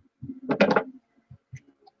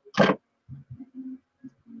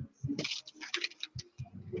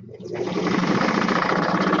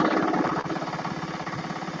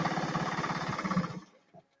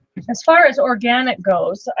 As far as organic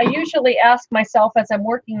goes, I usually ask myself as I'm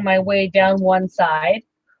working my way down one side,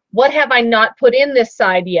 what have I not put in this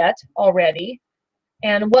side yet already,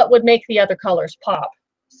 and what would make the other colors pop?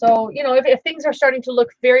 So, you know, if things are starting to look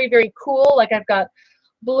very, very cool, like I've got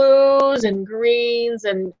blues and greens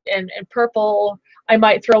and purple, I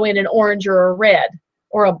might throw in an orange or a red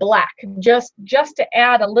or a black, just to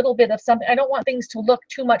add a little bit of something. I don't want things to look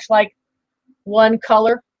too much like one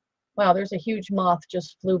color. Wow, there's a huge moth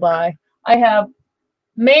just flew by. I have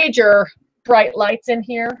major bright lights in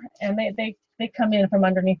here, and they come in from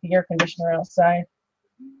underneath the air conditioner outside.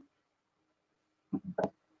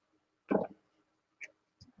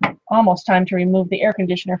 Almost time to remove the air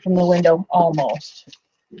conditioner from the window. Almost.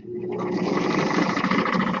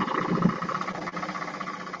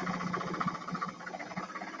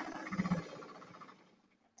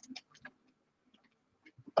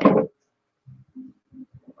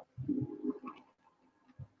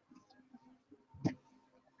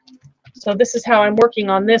 So this is how I'm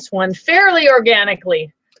working on this one, fairly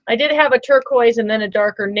organically. I did have a turquoise and then a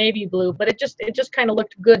darker navy blue, but it just kind of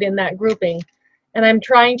looked good in that grouping. And I'm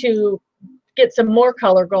trying to get some more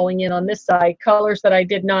color going in on this side, colors that I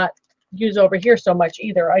did not use over here so much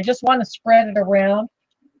either. I just want to spread it around.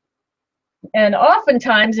 And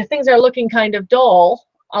oftentimes, if things are looking kind of dull,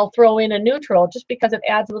 I'll throw in a neutral just because it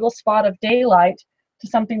adds a little spot of daylight to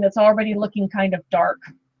something that's already looking kind of dark.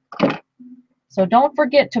 So don't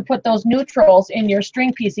forget to put those neutrals in your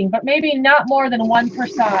string piecing, but maybe not more than one per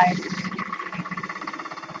side.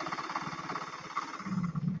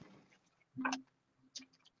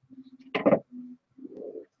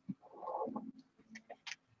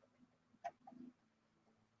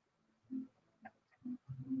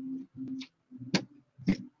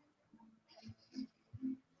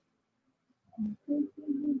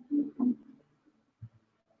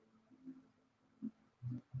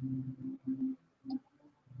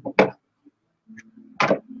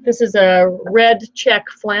 This is a red check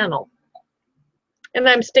flannel, and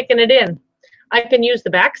I'm sticking it in. I can use the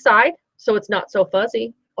back side so it's not so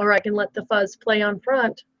fuzzy, or I can let the fuzz play on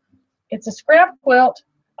front. It's a scrap quilt.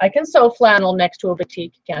 I can sew flannel next to a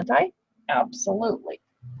batik, can't I? Absolutely.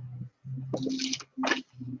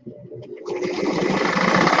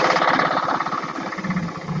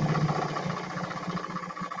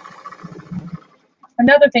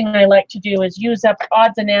 Another thing I like to do is use up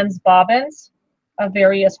odds and ends bobbins of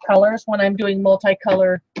various colors when I'm doing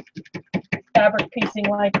multicolor fabric piecing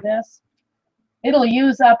like this. It'll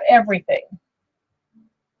use up everything.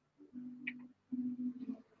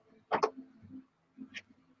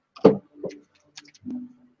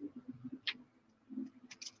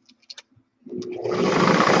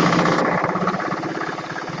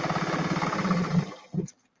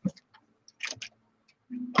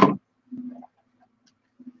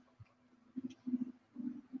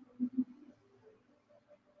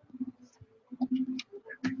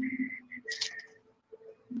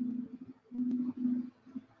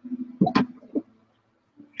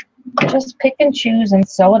 Just pick and choose and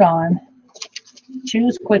sew it on.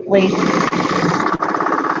 Choose quickly.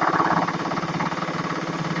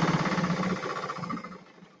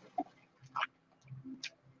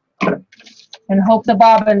 and hope the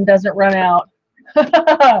bobbin doesn't run out.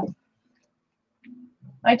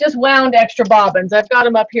 I just wound extra bobbins. I've got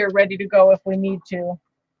them up here ready to go if we need to.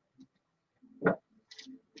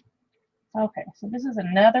 Okay, so this is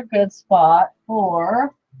another good spot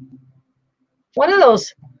for one of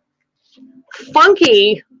those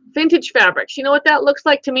funky vintage fabrics. You know what that looks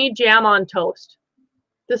like to me? Jam on toast.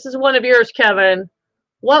 This is one of yours, Kevin.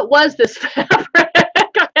 What was this fabric?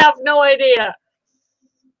 I have no idea.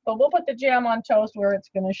 But we'll put the jam on toast where it's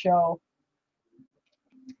going to show.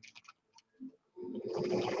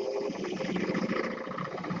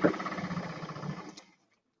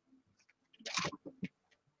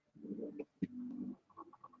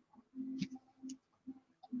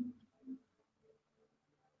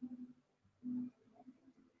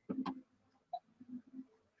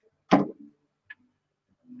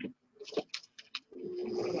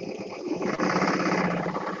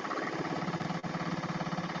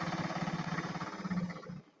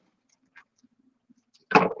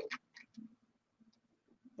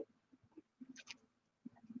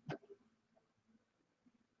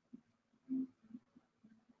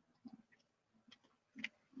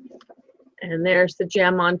 And there's the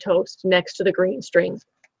jam on toast next to the green string.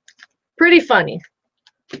 Pretty funny.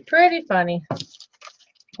 Pretty funny.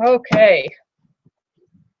 Okay.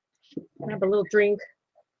 Have a little drink.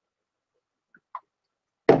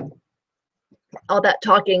 All that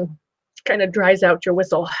talking kind of dries out your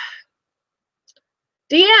whistle.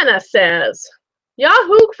 Deanna says,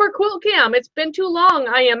 Yahoo for Quilt-Cam. It's been too long.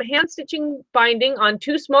 I am hand stitching binding on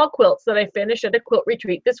 2 small quilts that I finished at a quilt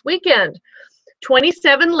retreat this weekend.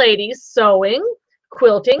 27 ladies sewing,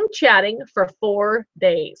 quilting, chatting for 4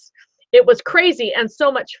 days. It was crazy and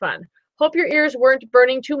so much fun. Hope your ears weren't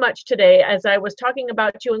burning too much today as I was talking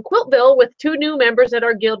about you in Quiltville with 2 new members at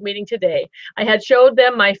our guild meeting today. I had showed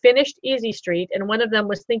them my finished Easy Street, and one of them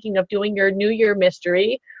was thinking of doing your New Year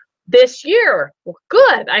mystery this year. Well,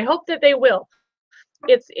 good. I hope that they will.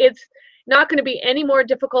 It's not going to be any more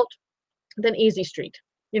difficult than Easy Street.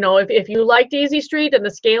 You know, if you liked Easy Street and the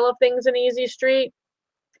scale of things in Easy Street,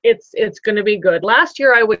 it's going to be good. Last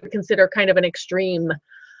year I would consider kind of an extreme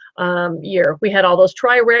year. We had all those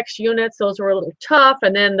Tri-Rex units. Those were a little tough.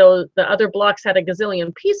 And then the other blocks had a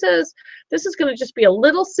gazillion pieces. This is going to just be a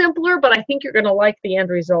little simpler, but I think you're going to like the end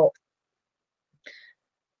result.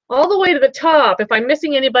 All the way to the top. If I'm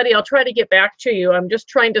missing anybody, I'll try to get back to you. I'm just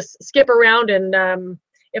trying to skip around, and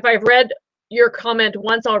if I've read your comment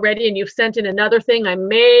once already and you've sent in another thing, I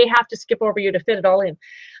may have to skip over you to fit it all in.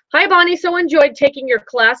 Hi, Bonnie. So enjoyed taking your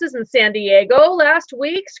classes in San Diego last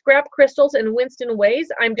week. Scrap crystals and Winston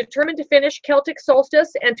Ways. I'm determined to finish Celtic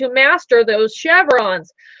Solstice and to master those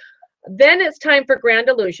chevrons. Then it's time for Grand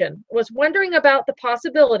Illusion. Was wondering about the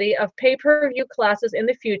possibility of pay-per-view classes in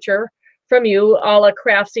the future from you, a la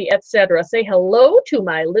Craftsy, etc. Say hello to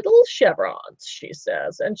my little chevrons, she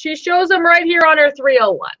says. And she shows them right here on her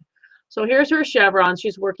 301. So here's her chevron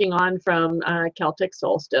she's working on from Celtic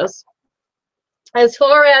Solstice. As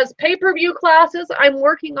far as pay-per-view classes, I'm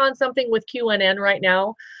working on something with QNN right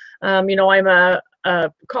now. You know, I'm a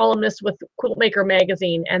columnist with Quiltmaker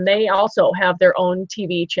magazine, and they also have their own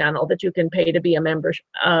TV channel that you can pay to be a member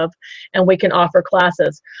of, and we can offer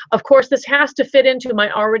classes. Of course, this has to fit into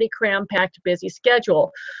my already cram-packed busy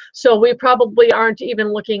schedule, so we probably aren't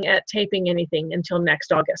even looking at taping anything until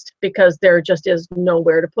next August, because there just is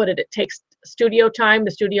nowhere to put it. It takes studio time.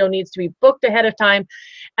 The studio needs to be booked ahead of time,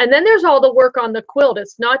 and then there's all the work on the quilt.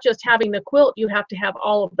 It's not just having the quilt. You have to have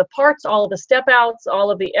all of the parts, all of the step outs,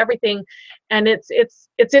 all of the everything, and it's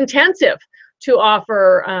intensive to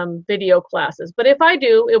offer video classes. But if I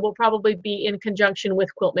do, it will probably be in conjunction with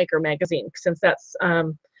Quiltmaker magazine, since that's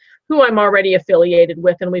who I'm already affiliated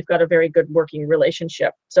with, and we've got a very good working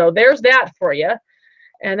relationship. So there's that for you.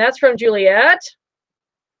 And that's from Juliet.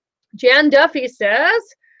 Jan Duffy says,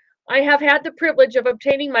 I have had the privilege of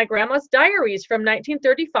obtaining my grandma's diaries from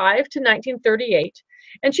 1935 to 1938,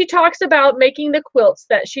 and she talks about making the quilts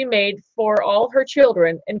that she made for all her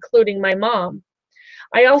children, including my mom.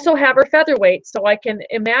 I also have her featherweight, so I can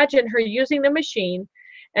imagine her using the machine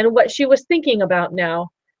and what she was thinking about now.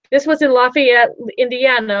 This was in Lafayette,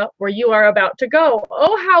 Indiana, where you are about to go.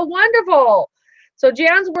 Oh, how wonderful. So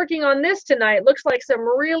Jan's working on this tonight. Looks like some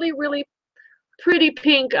really, really pretty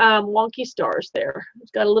pink wonky stars there.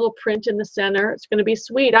 It's got a little print in the center. It's going to be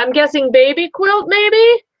sweet. I'm guessing baby quilt,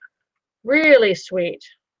 maybe? Really sweet.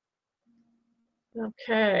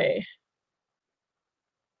 Okay.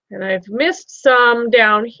 And I've missed some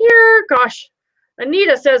down here. Gosh,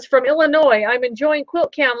 Anita says, from Illinois, I'm enjoying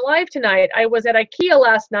Quilt-Cam live tonight. I was at IKEA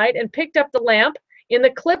last night and picked up the lamp in the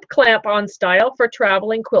clip clamp on style for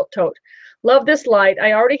traveling quilt tote. Love this light.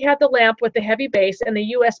 I already had the lamp with the heavy base and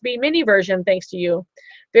the USB mini version, thanks to you.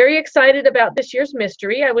 Very excited about this year's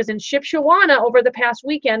mystery. I was in Shipshewana over the past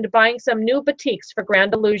weekend buying some new batiks for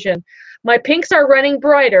Grand Illusion. My pinks are running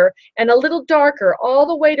brighter and a little darker, all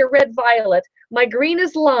the way to red violet. My green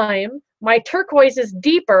is lime, my turquoise is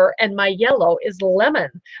deeper, and my yellow is lemon.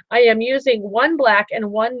 I am using one black and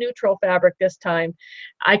one neutral fabric this time.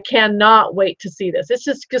 I cannot wait to see this. It's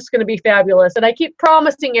just going to be fabulous. And I keep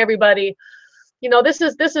promising everybody, you know, this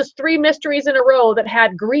is 3 mysteries in a row that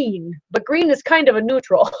had green, but green is kind of a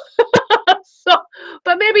neutral. So,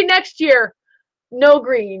 but maybe next year, no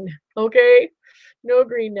green, okay? No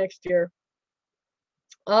green next year.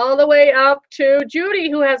 All the way up to Judy,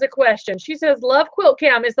 who has a question. She says, love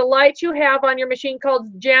Quilt-Cam. Is the light you have on your machine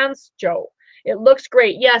called Jansto? It looks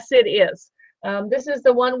great. Yes, it is. This is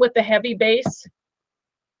the one with the heavy base.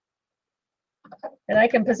 And I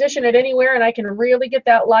can position it anywhere, and I can really get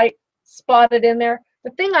that light spotted in there.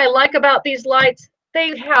 The thing I like about these lights,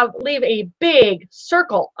 they leave a big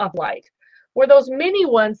circle of light, where those mini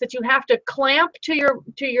ones that you have to clamp to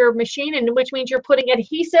your machine, and which means you're putting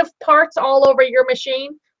adhesive parts all over your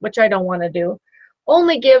machine, which I don't want to do,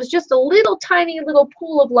 only gives just a little tiny little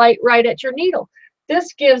pool of light right at your needle.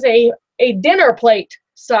 This gives a dinner plate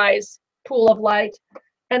size pool of light,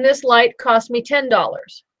 and this light cost me $10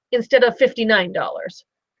 instead of $59,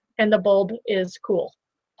 and the bulb is cool.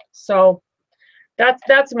 So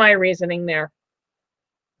that's my reasoning there.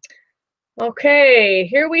 Okay,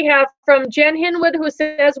 here we have from Jen Hinwood, who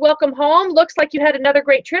says, welcome home. Looks like you had another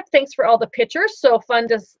great trip. Thanks for all the pictures. So fun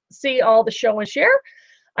to see all the show and share.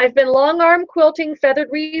 I've been long arm quilting feathered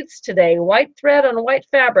reeds today. White thread on white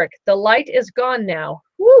fabric. The light is gone now.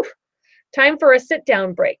 Woo! Time for a sit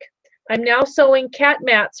down break. I'm now sewing cat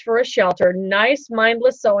mats for a shelter. Nice,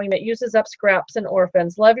 mindless sewing that uses up scraps and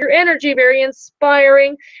orphans. Love your energy, very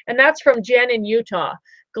inspiring. And that's from Jen in Utah.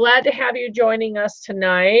 Glad to have you joining us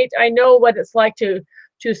tonight. I know what it's like to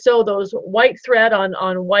sew those white thread on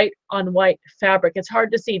white fabric. It's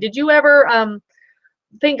hard to see. Did you ever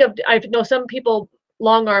think of, I know some people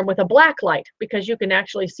long arm with a black light, because you can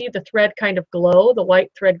actually see the thread kind of glow, the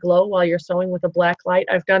white thread glow while you're sewing with a black light.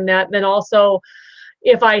 I've done that. And then also,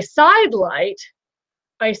 if I side light,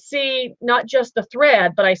 I see not just the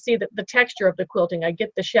thread, but I see the texture of the quilting. I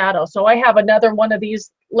get the shadow. So I have another one of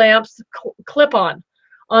these lamps clip on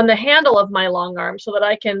the handle of my long arm, so that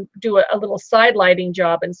I can do a little side lighting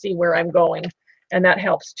job and see where I'm going. And that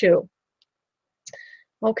helps too.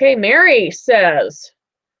 Okay, Mary says,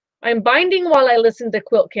 I'm binding while I listen to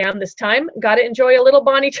Quilt-Cam this time. Got to enjoy a little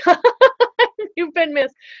Bonnie time. You've been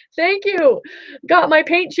missed. Thank you. Got my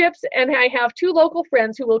paint chips, and I have 2 local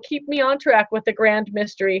friends who will keep me on track with the grand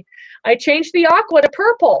mystery. I changed the aqua to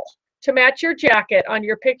purple to match your jacket on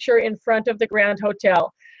your picture in front of the Grand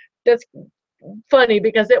Hotel. That's funny,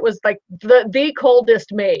 because it was like the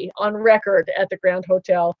coldest May on record at the Grand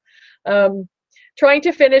Hotel. Trying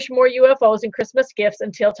to finish more UFOs and Christmas gifts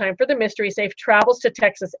until time for the mystery. Safe travels to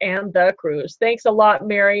Texas and the cruise. Thanks a lot,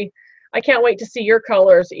 Mary. I can't wait to see your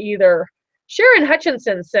colors either. Sharon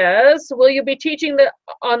Hutchinson says, will you be teaching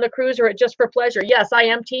on the cruise, or just for pleasure? Yes, I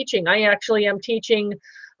am teaching. I actually am teaching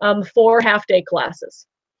 4 half-day classes.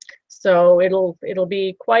 So it'll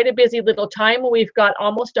be quite a busy little time. We've got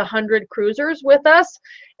almost 100 cruisers with us,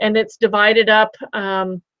 and it's divided up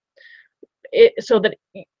so that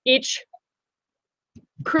each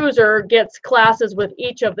cruiser gets classes with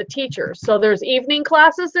each of the teachers. So there's evening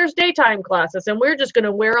classes, there's daytime classes, and we're just going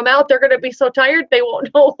to wear them out. They're going to be so tired they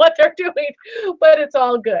won't know what they're doing, but it's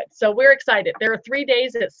all good. So we're excited. There are 3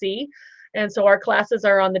 days at sea, and so our classes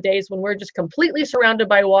are on the days when we're just completely surrounded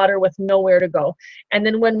by water with nowhere to go. And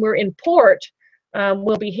then when we're in port,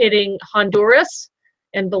 we'll be hitting Honduras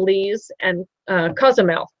and Belize and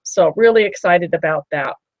Cozumel. So really excited about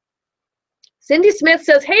that. Cindy Smith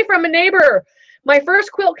says, hey, from a neighbor. My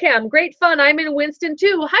first Quilt-Cam, great fun. I'm in Winston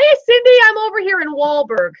too. Hi, Cindy. I'm over here in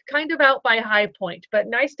Wahlberg, kind of out by High Point, but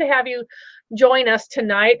nice to have you join us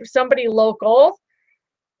tonight. Somebody local.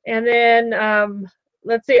 And then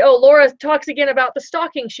let's see. Oh, Laura talks again about the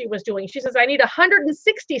stockings she was doing. She says, I need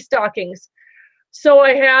 160 stockings. So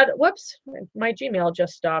I had, whoops, my Gmail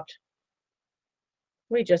just stopped.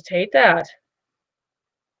 We just hate that.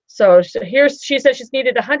 So here's, she said she's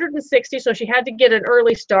needed 160, so she had to get an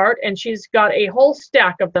early start, and she's got a whole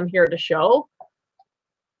stack of them here to show.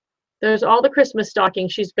 There's all the Christmas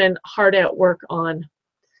stockings she's been hard at work on.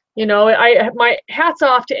 You know, my hats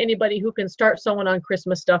off to anybody who can start sewing on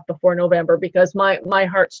Christmas stuff before November, because my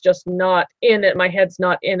heart's just not in it. My head's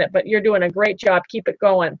not in it, but you're doing a great job. Keep it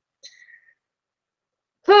going.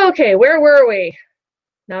 Okay, where were we?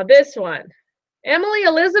 Now this one, Emily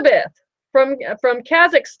Elizabeth. from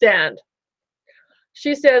Kazakhstan.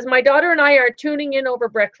 She says, my daughter and I are tuning in over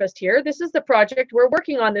breakfast here. This is the project we're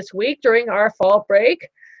working on this week during our fall break.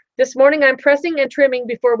 This morning I'm pressing and trimming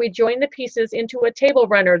before we join the pieces into a table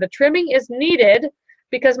runner. The trimming is needed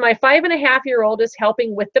because my 5.5-year-old is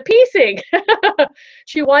helping with the piecing.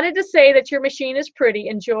 She wanted to say that your machine is pretty.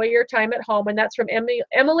 Enjoy your time at home. And that's from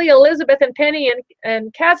Emily, Elizabeth, and Penny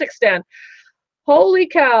in Kazakhstan. Holy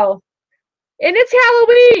cow. And it's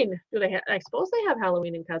Halloween. Do they I suppose they have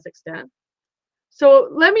Halloween in Kazakhstan. So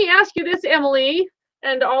let me ask you this, Emily,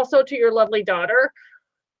 and also to your lovely daughter.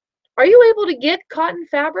 Are you able to get cotton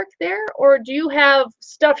fabric there, or do you have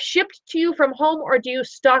stuff shipped to you from home, or do you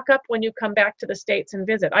stock up when you come back to the States and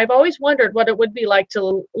visit? I've always wondered what it would be like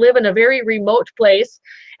to live in a very remote place.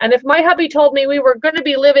 And if my hubby told me we were going to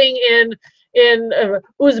be living in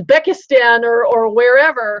Uzbekistan or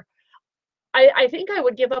wherever, I think I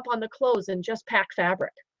would give up on the clothes and just pack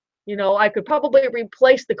fabric. You know, I could probably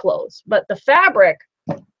replace the clothes, but the fabric,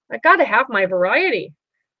 I got to have my variety.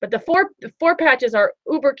 But the four patches are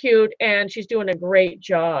uber cute, and she's doing a great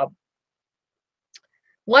job.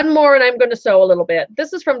 One more, and I'm going to sew a little bit.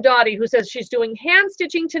 This is from Dottie, who says she's doing hand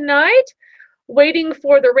stitching tonight, waiting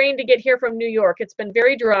for the rain to get here from New York. It's been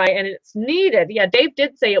very dry, and it's needed. Yeah, Dave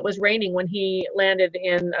did say it was raining when he landed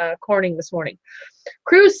in Corning this morning.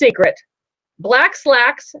 Cruise secret. Black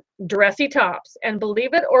slacks, dressy tops, and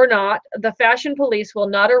believe it or not, the fashion police will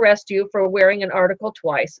not arrest you for wearing an article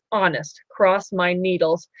twice. Honest, cross my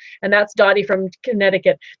needles. And that's Dottie from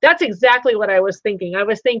Connecticut. That's exactly what I was thinking. I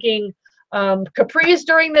was thinking capris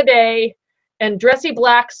during the day and dressy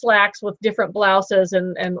black slacks with different blouses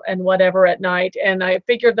and whatever at night. And I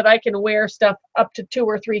figured that I can wear stuff up to 2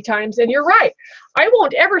 or 3 times. And you're right. I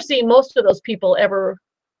won't ever see most of those people ever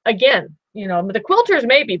again. You know, the quilters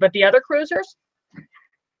maybe, but the other cruisers,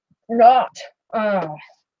 not.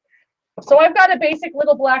 So I've got a basic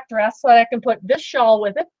little black dress, so I can put this shawl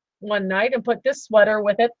with it one night and put this sweater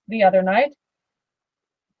with it the other night.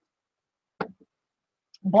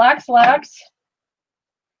 Black slacks.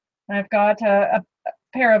 I've got a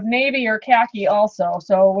pair of navy or khaki also,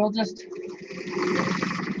 so we'll just...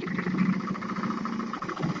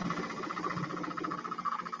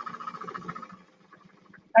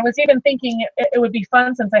 I was even thinking it would be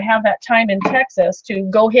fun, since I have that time in Texas, to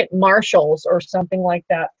go hit Marshall's or something like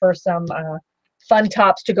that for some fun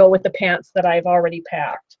tops to go with the pants that I've already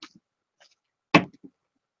packed.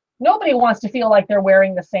 Nobody wants to feel like they're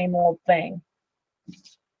wearing the same old thing.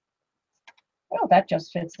 Oh, that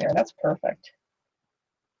just fits there. That's perfect.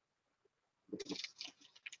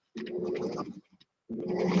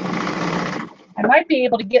 I might be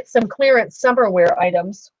able to get some clearance summer wear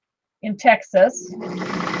items in Texas.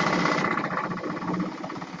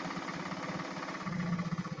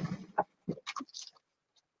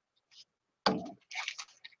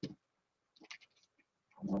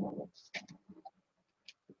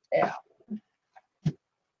 Yeah.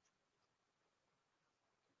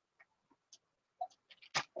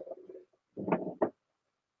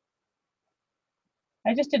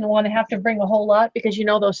 I just didn't want to have to bring a whole lot, because you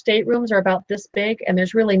know those staterooms are about this big and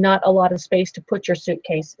there's really not a lot of space to put your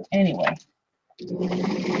suitcase anyway.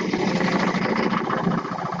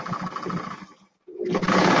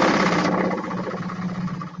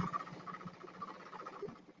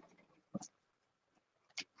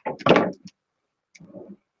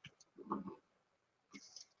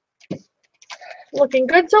 Looking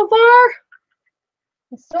good so far.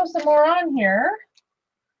 Let's throw some more on here.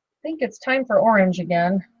 I think it's time for orange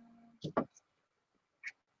again.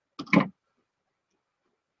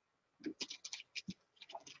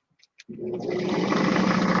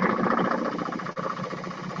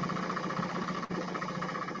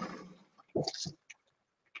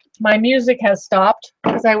 My music has stopped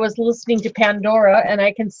because I was listening to Pandora, and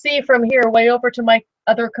I can see from here way over to my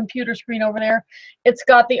other computer screen over there, it's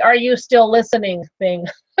got the "Are you still listening?" thing.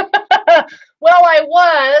 Well, I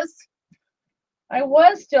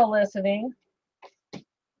was still listening.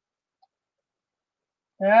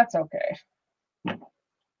 That's okay.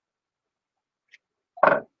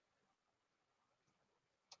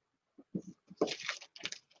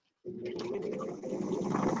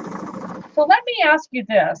 So let me ask you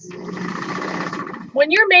this.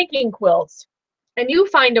 When you're making quilts and you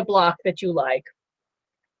find a block that you like,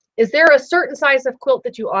 is there a certain size of quilt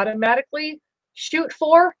that you automatically shoot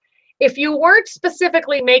for? If you weren't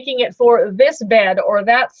specifically making it for this bed or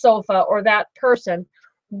that sofa or that person,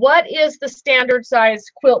 what is the standard size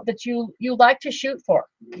quilt that you like to shoot for?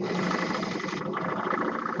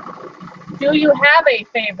 Do you have a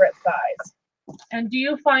favorite size? And do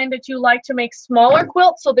you find that you like to make smaller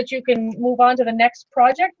quilts so that you can move on to the next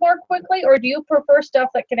project more quickly, or do you prefer stuff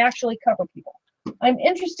that can actually cover people? I'm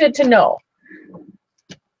interested to know.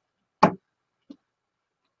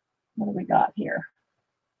 What do we got here?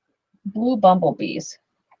 Blue bumblebees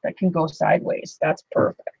that can go sideways. That's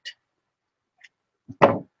perfect.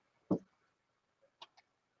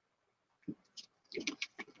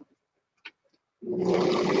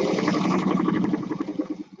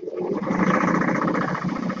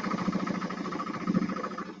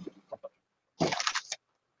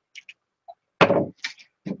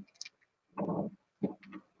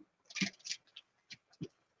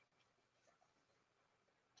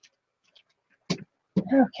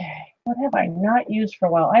 Okay, what have I not used for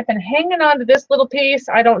a while? I've been hanging on to this little piece.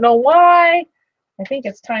 I don't know why. I think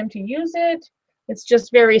it's time to use it. It's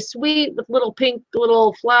just very sweet with little pink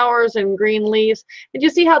little flowers and green leaves. And you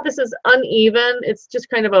see how this is uneven? It's just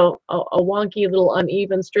kind of a wonky little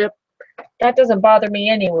uneven strip. That doesn't bother me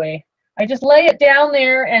anyway. I just lay it down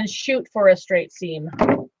there and shoot for a straight seam.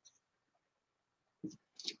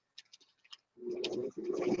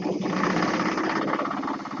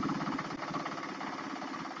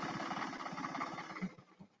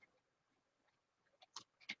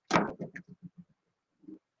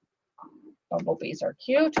 Bumblebees are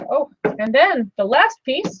cute. Oh, and then the last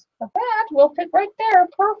piece of that we'll pick right there.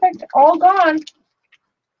 Perfect. All gone.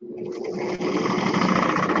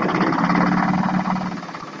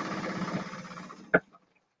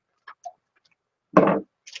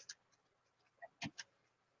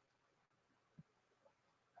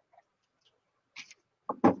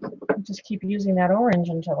 I'll just keep using that orange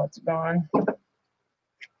until it's gone.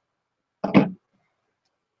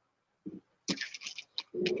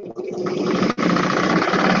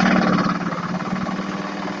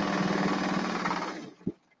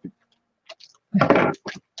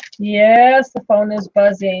 Yes, the phone is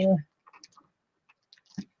buzzing.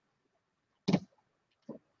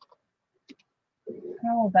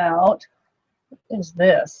 How about, what is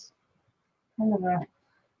this?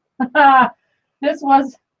 This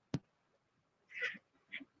was,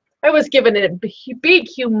 I was given a big,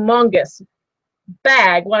 humongous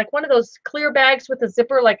bag, like one of those clear bags with a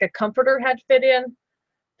zipper like a comforter had fit in.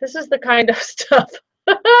 This is the kind of stuff.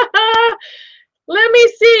 Let me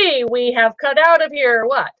see. We have cut out of here,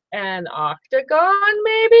 what? An octagon,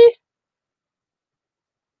 maybe?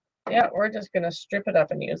 Yeah, we're just going to strip it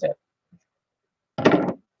up and use it.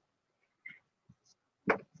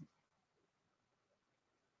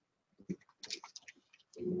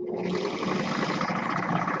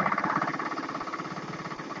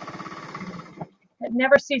 It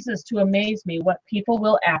never ceases to amaze me what people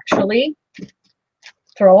will actually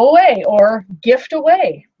throw away or gift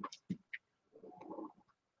away.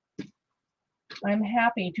 I'm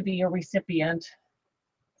happy to be a recipient.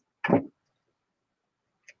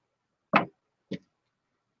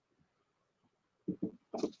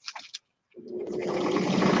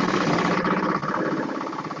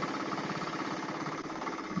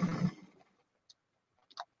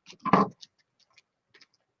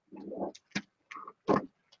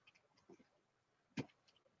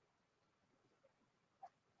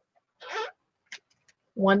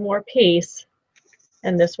 One more piece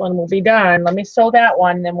and this one will be done. Let me sew that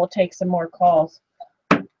one, then we'll take some more calls.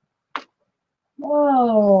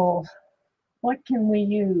 Oh, what can we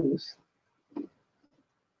use?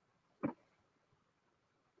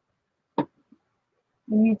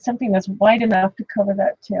 We need something that's wide enough to cover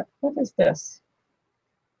that tip. What is this?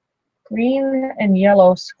 Green and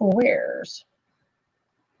yellow squares.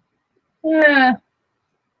 Yeah.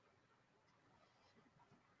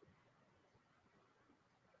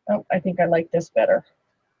 Oh, I think I like this better.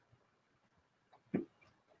 I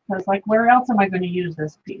was like, where else am I going to use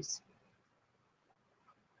this piece?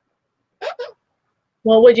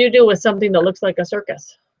 What would you do with something that looks like a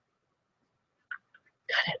circus?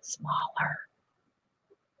 Cut it smaller.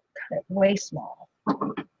 Cut it way small.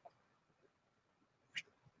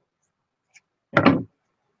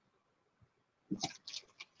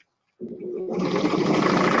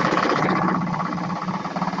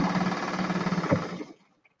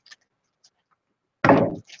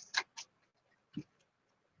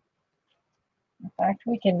 In fact,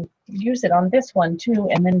 we can use it on this one too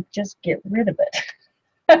and then just get rid of it.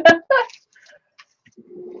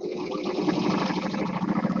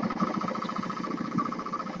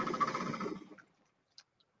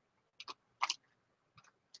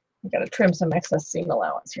 We got to trim some excess seam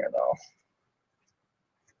allowance here though.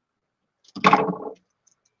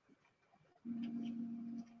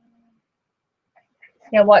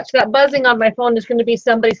 Yeah, watch that buzzing on my phone is going to be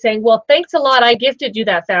somebody saying, well, thanks a lot. I gifted you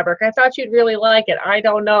that fabric. I thought you'd really like it. I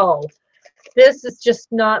don't know. This is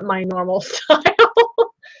just not my normal style.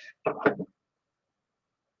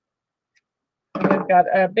 We've got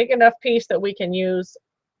a big enough piece that we can use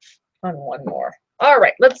on one more. All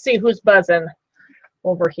right, let's see who's buzzing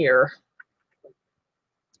over here.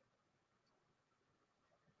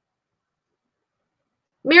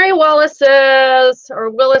 Mary Wallace says,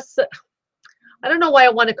 or Willis, I don't know why I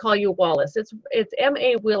want to call you Wallace. It's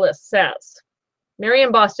M.A. Willis says. Mary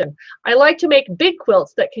in Boston, I like to make big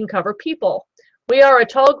quilts that can cover people. We are a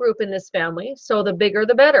tall group in this family, so the bigger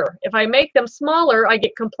the better. If I make them smaller, I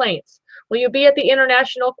get complaints. Will you be at the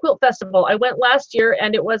International Quilt Festival? I went last year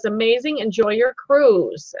and it was amazing. Enjoy your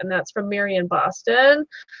cruise. And that's from Mary in Boston.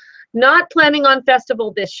 Not planning on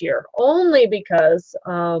festival this year, only because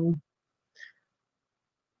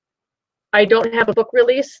I don't have a book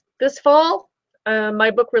release this fall.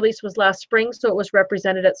 My book release was last spring, so it was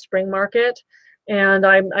represented at Spring Market. And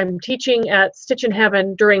I'm teaching at Stitch in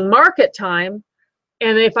Heaven during market time.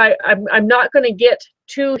 And if I'm not going to get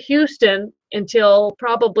to Houston until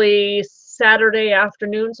probably Saturday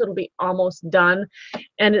afternoon, so it'll be almost done.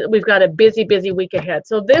 And we've got a busy week ahead.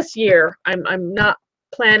 So this year, I'm not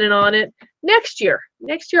planning on it. Next year,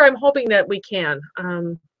 I'm hoping that we can.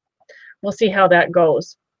 We'll see how that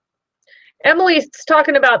goes. Emily's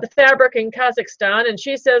talking about the fabric in Kazakhstan, and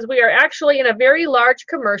she says, we are actually in a very large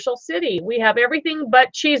commercial city. We have everything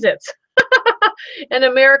but Cheez-Its and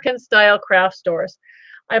American-style craft stores.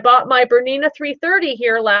 I bought my Bernina 330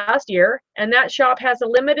 here last year, and that shop has a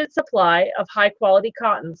limited supply of high-quality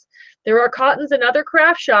cottons. There are cottons in other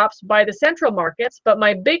craft shops by the central markets, but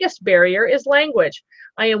my biggest barrier is language.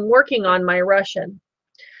 I am working on my Russian.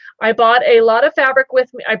 I brought a lot of fabric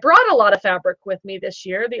with me this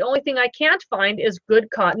year. The only thing I can't find is good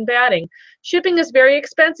cotton batting. Shipping is very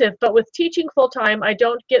expensive, but with teaching full-time, I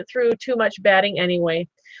don't get through too much batting anyway.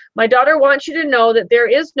 My daughter wants you to know that there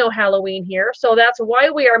is no Halloween here, so that's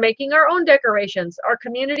why we are making our own decorations. Our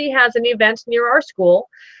community has an event near our school,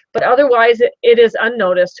 but otherwise it is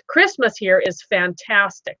unnoticed. Christmas here is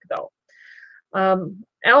fantastic, though.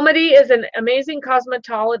 Almaty is an amazing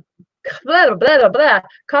cosmopolitan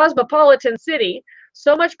city.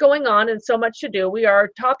 So much going on and so much to do. We are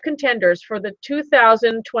top contenders for the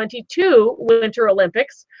 2022 Winter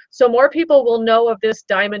Olympics, so more people will know of this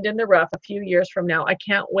diamond in the rough a few years from now. I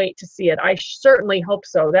can't wait to see it. I certainly hope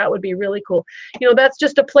so. That would be really cool. You know, that's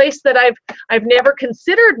just a place that I've never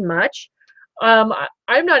considered much. I'm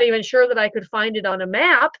not even sure that I could find it on a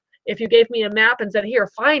map. If you gave me a map and said, here,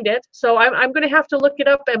 find it. So I'm going to have to look it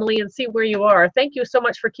up, Emily, and see where you are. Thank you so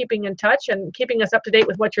much for keeping in touch and keeping us up to date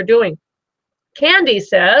with what you're doing. Candy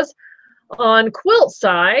says, on quilt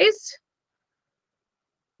size,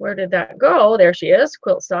 where did that go? There she is,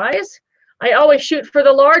 quilt size. I always shoot for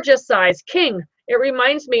the largest size, king. It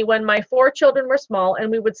reminds me when my 4 children were small and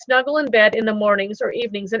we would snuggle in bed in the mornings or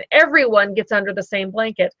evenings and everyone gets under the same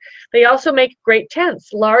blanket. They also make great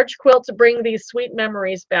tents. Large quilts bring these sweet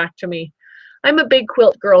memories back to me. I'm a big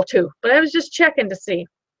quilt girl too, but I was just checking to see.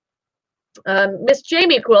 Miss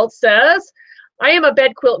Jamie Quilt says, I am a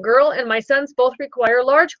bed quilt girl and my sons both require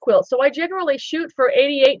large quilts, so I generally shoot for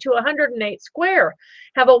 88 to 108 square.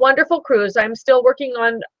 Have a wonderful cruise. I'm still working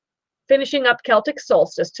on finishing up Celtic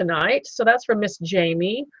Solstice tonight. So that's from Miss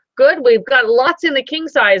Jamie. Good. We've got lots in the king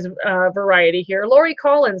size variety here. Lori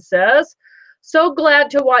Collins says, so glad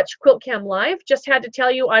to watch Quilt-Cam live. Just had to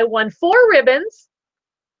tell you I won 4 ribbons.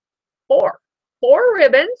 Four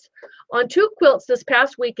ribbons on 2 quilts this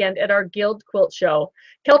past weekend at our Guild Quilt Show.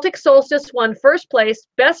 Celtic Solstice won first place,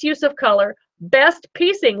 best use of color, best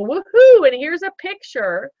piecing. Woohoo! And here's a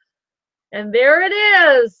picture. And there it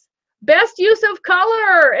is. Best use of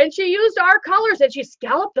color, and she used our colors and she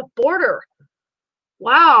scalloped the border.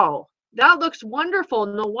 Wow, that looks wonderful.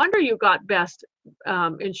 No wonder you got best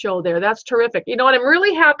in show there. That's terrific. You know what? I'm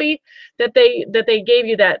really happy that they gave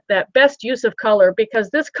you that best use of color, because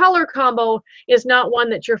this color combo is not one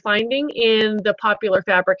that you're finding in the popular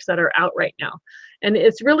fabrics that are out right now. And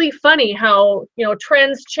it's really funny how, you know,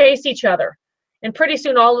 trends chase each other, and pretty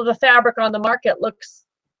soon all of the fabric on the market looks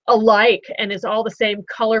alike and is all the same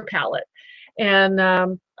color palette. And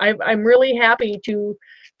I'm really happy to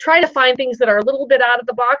try to find things that are a little bit out of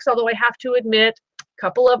the box, although I have to admit a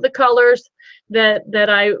couple of the colors that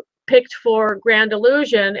I picked for Grand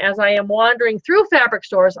Illusion, as I am wandering through fabric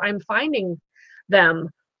stores, I'm finding them,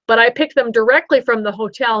 but I picked them directly from the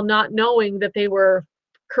hotel, not knowing that they were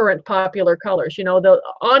current popular colors. You know, the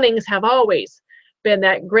awnings have always been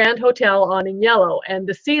that Grand Hotel on in yellow, and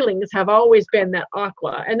the ceilings have always been that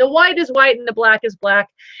aqua, and the white is white and the black is black,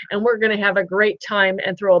 and we're going to have a great time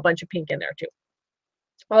and throw a bunch of pink in there too.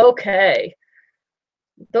 Okay,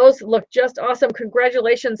 those look just awesome.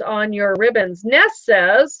 Congratulations on your ribbons. Ness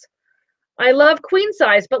says, I love queen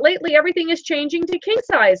size, but lately everything is changing to king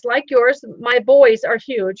size. Like yours, my boys are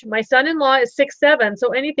huge. My son-in-law is 6'7",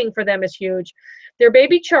 so anything for them is huge. Their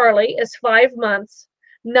baby Charlie is 5 months,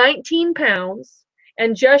 19 pounds,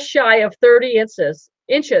 and just shy of 30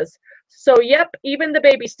 inches. So yep, even the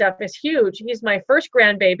baby stuff is huge. He's my first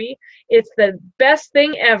grandbaby. It's the best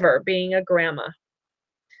thing ever being a grandma.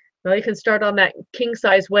 Well, you can start on that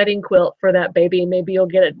king-size wedding quilt for that baby, and maybe you'll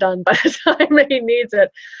get it done by the time he needs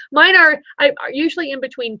it. Mine are usually in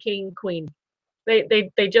between king and queen.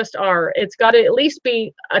 They just are. It's got to at least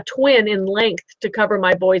be a twin in length to cover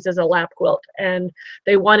my boys as a lap quilt. And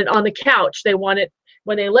they want it on the couch. They want it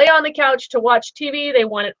when they lay on the couch to watch TV. They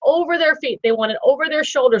want it over their feet. They want it over their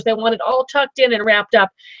shoulders. They want it all tucked in and wrapped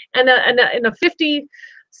up. And a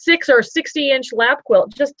 56 or 60-inch lap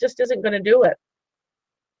quilt just isn't going to do it.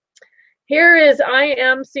 Here is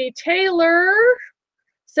IMC Taylor,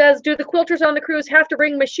 says, do the quilters on the cruise have to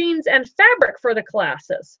bring machines and fabric for the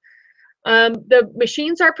classes? The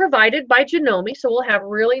machines are provided by Janome, so we'll have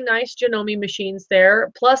really nice Janome machines there,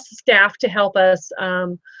 plus staff to help us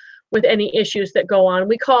with any issues that go on.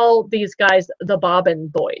 We call these guys the bobbin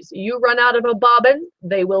boys. You run out of a bobbin,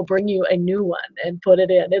 they will bring you a new one and put it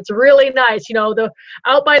in. It's really nice. You know,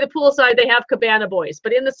 out by the poolside, they have cabana boys,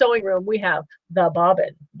 but in the sewing room, we have the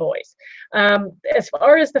bobbin boys. As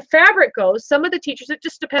far as the fabric goes, some of the teachers, it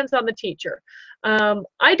just depends on the teacher.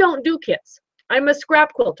 I don't do kits. I'm a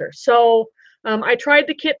scrap quilter. So I tried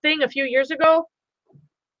the kit thing a few years ago.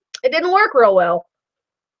 It didn't work real well.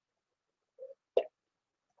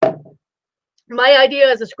 My idea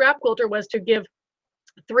as a scrap quilter was to give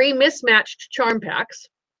 3 mismatched charm packs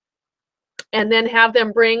and then have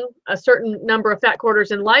them bring a certain number of fat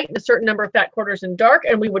quarters in light and a certain number of fat quarters in dark,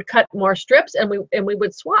 and we would cut more strips and we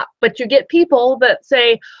would swap. But you get people that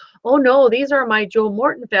say, oh no, these are my Joe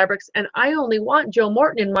Morton fabrics and I only want Joe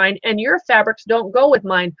Morton in mine and your fabrics don't go with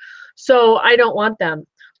mine, so I don't want them.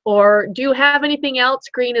 Or do you have anything else?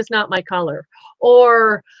 Green is not my color.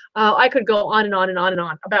 Or I could go on and on and on and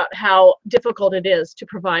on about how difficult it is to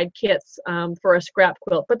provide kits for a scrap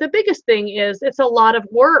quilt. But the biggest thing is it's a lot of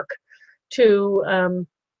work to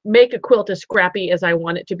make a quilt as scrappy as I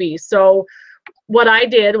want it to be. So what I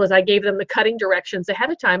did was I gave them the cutting directions ahead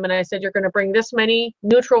of time, and I said, you're going to bring this many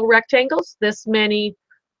neutral rectangles, this many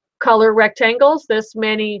color rectangles, this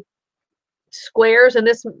many squares, and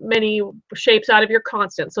this many shapes out of your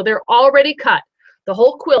constant. So they're already cut. The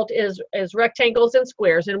whole quilt is rectangles and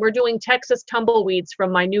squares, and we're doing Texas tumbleweeds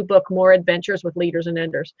from my new book, More Adventures with Leaders and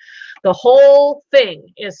Enders. The whole thing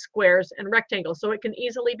is squares and rectangles, so it can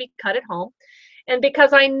easily be cut at home. And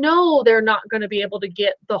because I know they're not going to be able to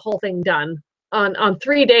get the whole thing done on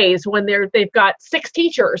 3 days when they've got 6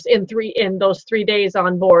 teachers in those 3 days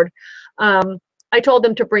on board, I told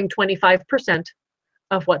them to bring 25%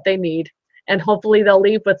 of what they need, and hopefully they'll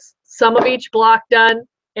leave with some of each block done,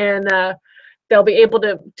 and they'll be able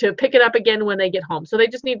to pick it up again when they get home. So they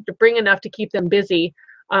just need to bring enough to keep them busy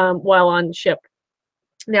while on ship.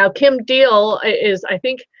 Now, Kim Deal is, I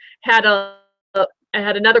think, had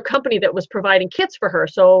another company that was providing kits for her.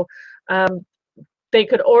 So they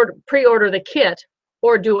could pre-order the kit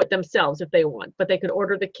or do it themselves if they want. But they could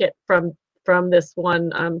order the kit from this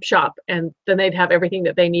one shop, and then they'd have everything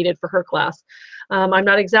that they needed for her class. I'm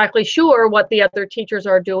not exactly sure what the other teachers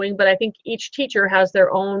are doing, but I think each teacher has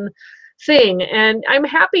their own thing, and I'm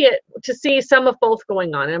happy to see some of both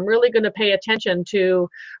going on. I'm really going to pay attention to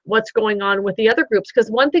what's going on with the other groups,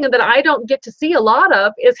 because one thing that I don't get to see a lot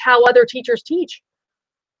of is how other teachers teach.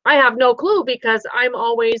 I have no clue because I'm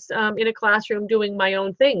always in a classroom doing my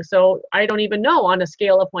own thing, so I don't even know on a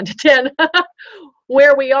scale of 1 to 10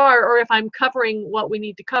 where we are, or if I'm covering what we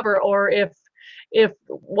need to cover, or if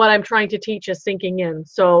what I'm trying to teach is sinking in.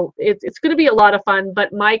 So it's going to be a lot of fun,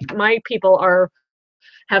 but my people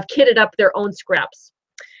have kitted up their own scraps.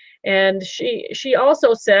 And she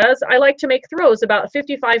also says, I like to make throws about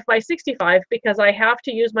 55 by 65 because I have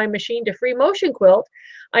to use my machine to free motion quilt.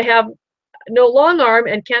 I have no long arm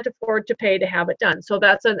and can't afford to pay to have it done. So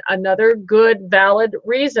that's another good, valid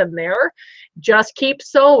reason there. Just keep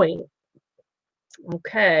sewing.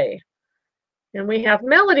 Okay. And we have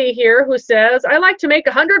Melody here who says, I like to make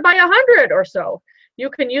 100 by 100 or so. You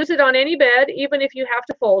can use it on any bed, even if you have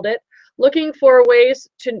to fold it. Looking for ways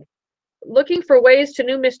to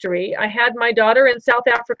new mystery. I had my daughter in South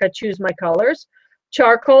Africa choose my colors.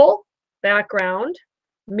 Charcoal, background,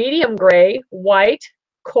 medium gray, white,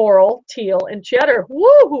 coral, teal, and cheddar.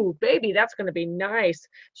 Woohoo, baby, that's going to be nice.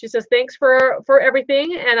 She says, thanks for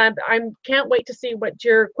everything, and I'm can't wait to see what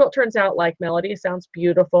your quilt turns out like, Melody. Sounds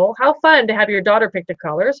beautiful. How fun to have your daughter pick the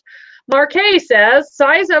colors. Marquet says,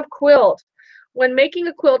 size of quilt. When making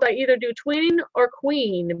a quilt, I either do twin or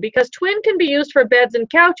queen because twin can be used for beds and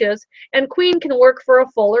couches, and queen can work for a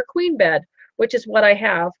fuller queen bed, which is what I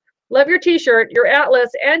have. Love your t-shirt, your atlas,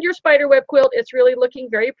 and your spiderweb quilt. It's really looking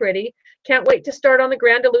very pretty. Can't wait to start on the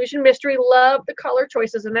Grand Illusion Mystery. Love the color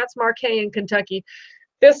choices, and that's Marquet in Kentucky.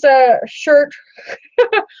 This shirt,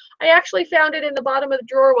 I actually found it in the bottom of the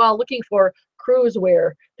drawer while looking for cruise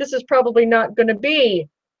wear. This is probably not going to be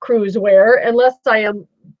cruise wear unless I am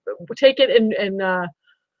take it in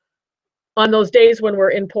on those days when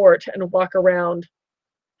we're in port and walk around.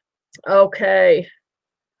 Okay.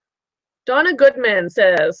 Donna Goodman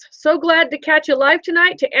says, so glad to catch you live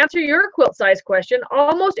tonight to answer your quilt size question.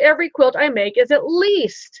 Almost every quilt I make is at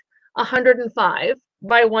least 105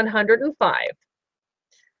 by 105.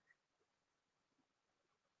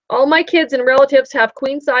 All my kids and relatives have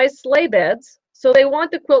queen size sleigh beds, so they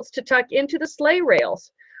want the quilts to tuck into the sleigh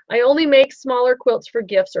rails. I only make smaller quilts for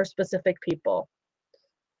gifts or specific people.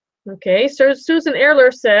 Okay, so Susan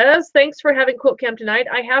Erler says, thanks for having Quilt-Cam tonight.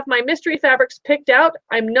 I have my mystery fabrics picked out.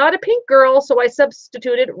 I'm not a pink girl, so I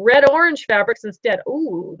substituted red-orange fabrics instead.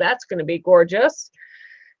 Ooh, that's going to be gorgeous.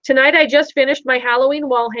 Tonight I just finished my Halloween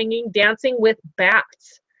wall hanging, Dancing with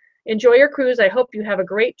Bats. Enjoy your cruise. I hope you have a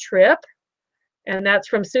great trip. And that's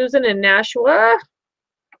from Susan in Nashua.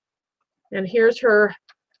 And here's her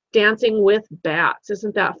Dancing with Bats.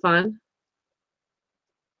 Isn't that fun?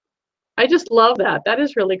 I just love that. That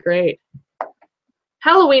is really great.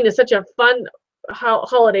 Halloween is such a fun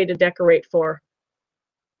holiday to decorate for.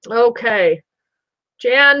 Okay.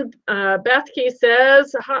 Jan Bethke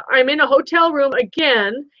says, I'm in a hotel room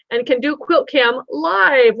again and can do Quilt-Cam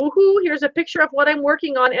live. Woohoo! Here's a picture of what I'm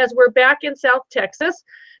working on as we're back in South Texas.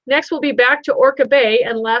 Next, we'll be back to Orca Bay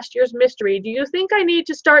and last year's mystery. Do you think I need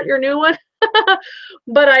to start your new one?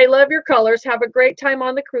 But I love your colors. Have a great time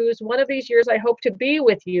on the cruise. One of these years, I hope to be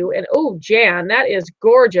with you. And oh, Jan, that is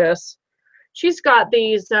gorgeous. She's got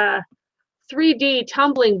these 3D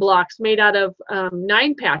tumbling blocks made out of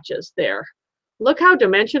 9 patches there. Look how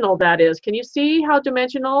dimensional that is. Can you see how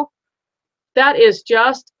dimensional? That is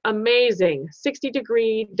just amazing.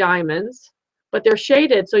 60-degree diamonds, but they're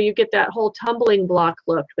shaded so you get that whole tumbling block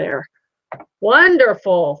look there.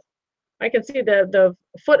 Wonderful. I can see the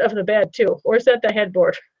foot of the bed too. Or is that the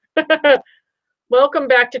headboard? Welcome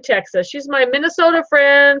back to Texas. She's my Minnesota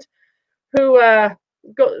friend who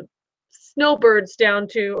go snowbirds down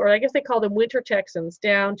to, or I guess they call them winter Texans,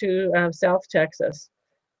 down to South Texas.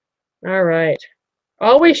 All right.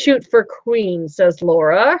 Always shoot for queen, says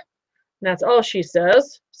Laura. And that's all she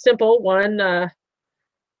says. Simple one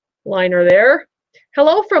liner there.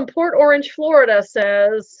 Hello from Port Orange, Florida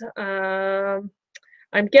says,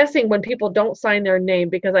 I'm guessing when people don't sign their name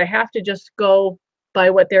because I have to just go by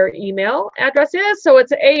what their email address is. So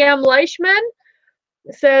it's A.M. Leichman.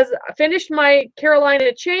 It says, finished my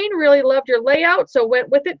Carolina chain, really loved your layout, so went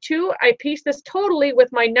with it too. I pieced this totally with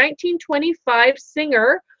my 1925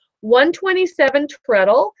 Singer 127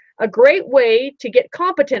 treadle. A great way to get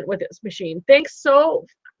competent with this machine. Thanks so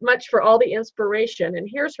much for all the inspiration. And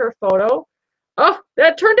here's her photo. Oh,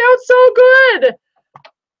 that turned out so good.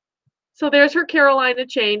 So there's her Carolina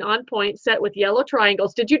chain on point, set with yellow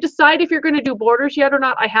triangles. Did you decide if you're going to do borders yet or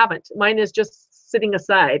not? I haven't. Mine is just sitting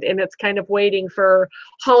aside, and it's kind of waiting for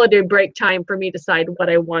holiday break time for me to decide what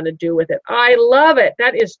I want to do with it. I love it.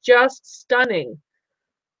 That is just stunning.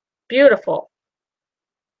 Beautiful.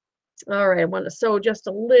 All right, I want to sew just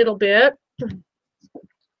a little bit.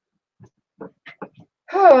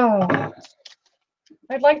 Oh,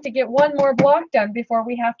 I'd like to get one more block done before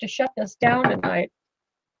we have to shut this down tonight.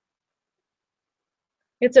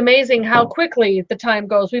 It's amazing how quickly the time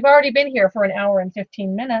goes. We've already been here for 1 hour and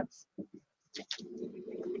 15 minutes.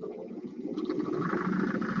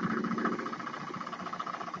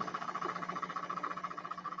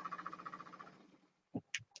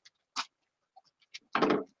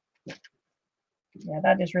 Yeah,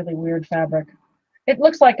 that is really weird fabric. It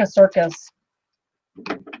looks like a circus.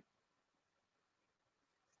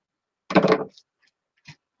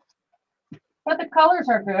 But the colors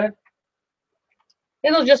are good.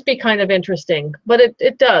 It'll just be kind of interesting, but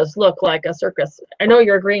it does look like a circus. I know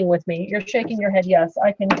you're agreeing with me. You're shaking your head. Yes,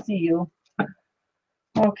 I can see you.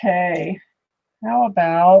 Okay, how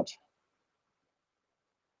about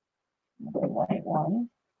the white one?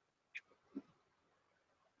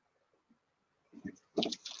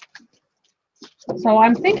 So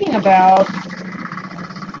I'm thinking about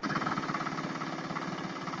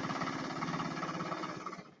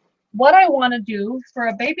what I want to do for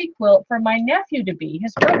a baby quilt for my nephew to be.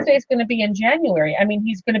 His birthday is going to be in January. I mean,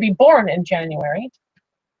 he's going to be born in January.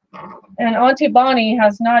 And Auntie Bonnie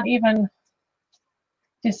has not even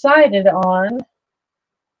decided on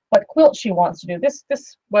what quilt she wants to do. This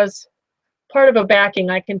was part of a backing,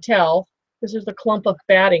 I can tell. This is the clump of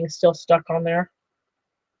batting still stuck on there.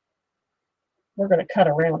 We're going to cut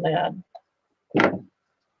around that.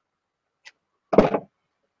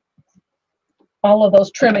 All of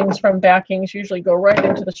those trimmings from backings usually go right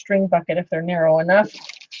into the string bucket if they're narrow enough.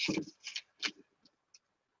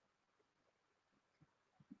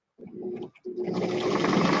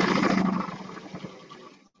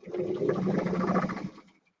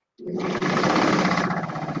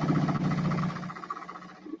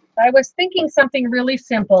 I was thinking something really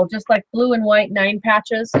simple, just like blue and white 9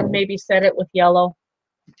 patches, and maybe set it with yellow.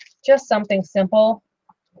 Just something simple.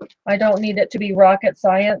 I don't need it to be rocket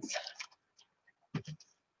science.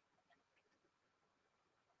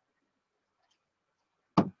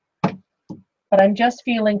 But I'm just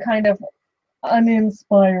feeling kind of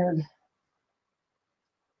uninspired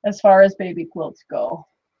as far as baby quilts go.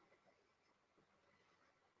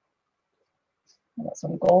 I got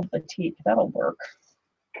some gold batik, that'll work.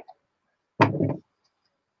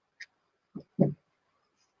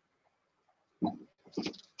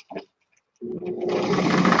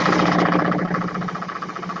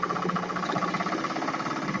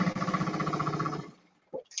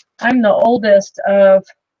 I'm the oldest of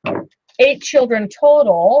 8 children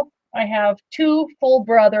total. I have 2 full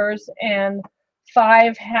brothers and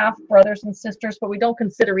 5 half brothers and sisters, but we don't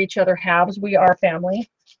consider each other halves. We are family.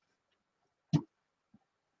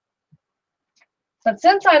 But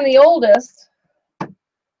since I'm the oldest,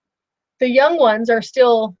 the young ones are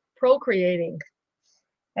still procreating.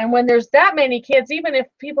 And when there's that many kids, even if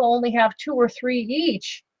people only have 2 or 3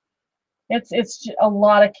 each, it's a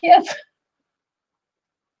lot of kids.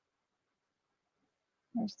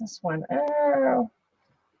 There's this one. Oh,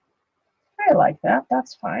 I like that.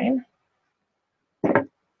 That's fine.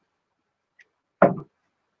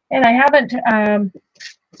 And I haven't,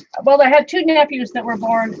 well, I had 2 nephews that were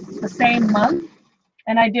born the same month,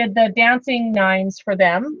 and I did the dancing 9s for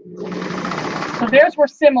them. So theirs were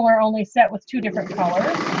similar, only set with 2 different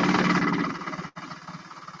colors.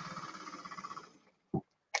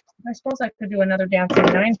 I suppose I could do another dancing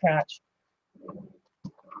 9 patch.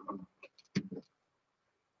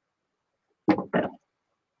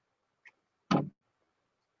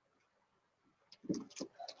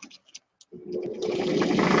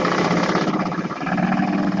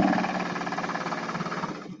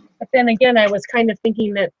 But then again, I was kind of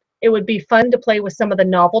thinking that it would be fun to play with some of the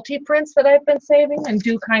novelty prints that I've been saving and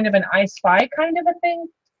do kind of an I Spy kind of a thing.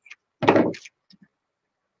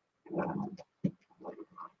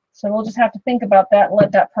 So we'll just have to think about that and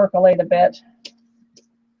let that percolate a bit.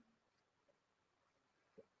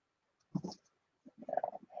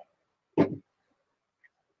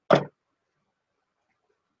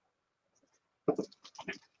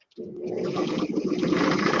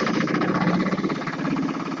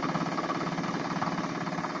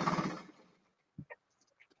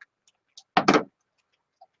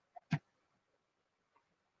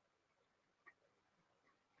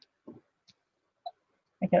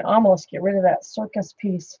 I can almost get rid of that circus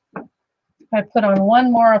piece. I put on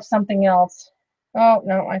one more of something else. Oh,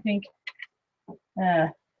 no, I think,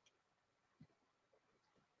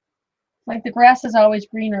 like the grass is always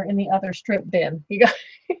greener in the other strip bin. You got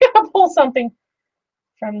to pull something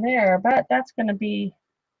from there, but that's going to be,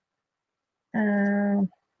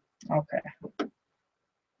 okay.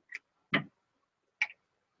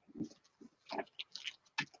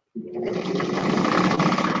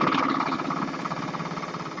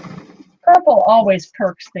 Purple always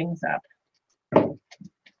perks things up.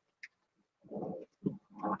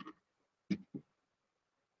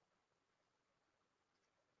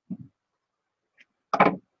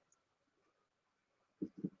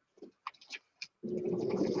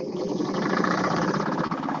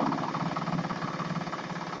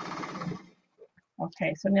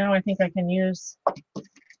 Okay, so now I think I can use,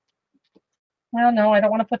 well, no, I don't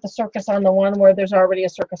want to put the circus on the one where there's already a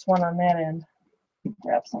circus one on that end.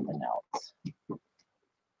 Grab something else.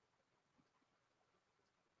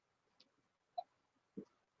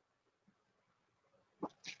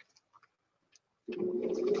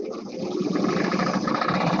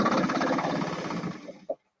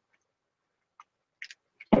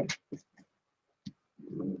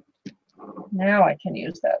 Now I can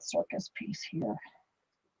use that circus piece here.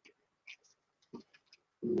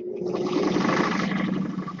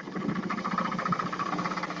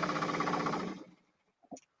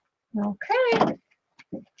 Okay.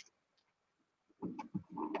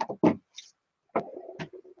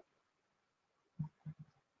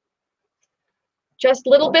 just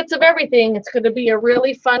little bits of everything. It's going to be a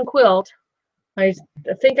really fun quilt. I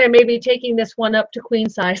think I may be taking this one up to queen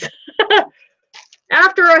size.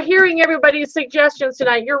 After hearing everybody's suggestions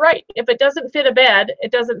tonight, you're right. If it doesn't fit a bed,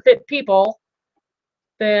 it doesn't fit people,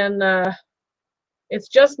 then it's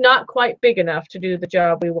just not quite big enough to do the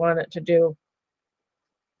job we want it to do.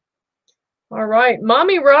 All right,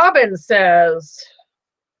 Mommy Robin says,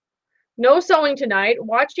 no sewing tonight,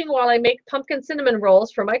 watching while I make pumpkin cinnamon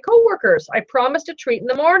rolls for my coworkers. I promised a treat in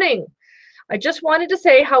the morning. I just wanted to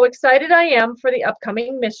say how excited I am for the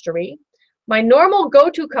upcoming mystery. My normal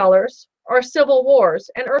go-to colors are Civil Wars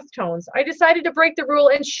and Earth Tones. I decided to break the rule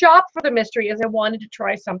and shop for the mystery as I wanted to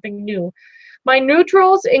try something new. My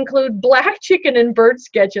neutrals include black chicken and bird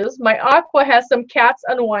sketches. My aqua has some cats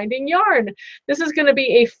unwinding yarn. This is going to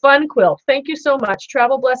be a fun quilt. Thank you so much.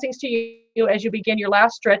 Travel blessings to you as you begin your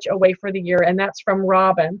last stretch away for the year. And that's from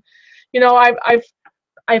Robin. You know,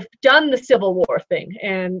 I've done the Civil War thing,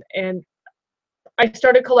 and I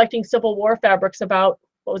started collecting Civil War fabrics about,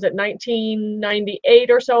 what was it,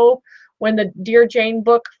 1998 or so, when the Dear Jane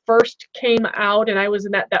book first came out, and I was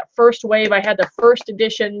in that first wave. I had the first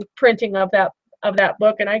edition printing of that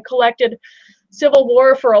book, and I collected Civil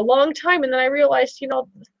War for a long time, and then I realized, you know,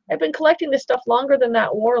 I've been collecting this stuff longer than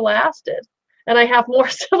that war lasted, and I have more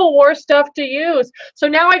Civil War stuff to use. So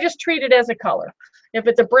now I just treat it as a color. If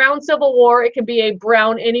it's a brown Civil War, it can be a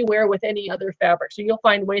brown anywhere with any other fabric. So you'll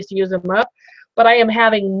find ways to use them up. But I am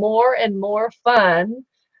having more and more fun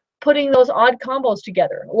putting those odd combos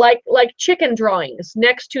together, like chicken drawings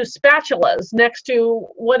next to spatulas, next to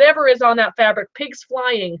whatever is on that fabric, pigs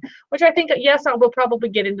flying, which I think, yes, I will probably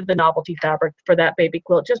get into the novelty fabric for that baby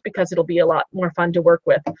quilt just because it'll be a lot more fun to work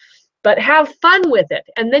with. But have fun with it,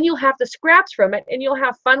 and then you'll have the scraps from it, and you'll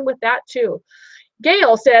have fun with that too.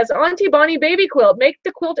 Gail says, Auntie Bonnie baby quilt. Make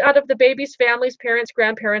the quilt out of the baby's family's parents,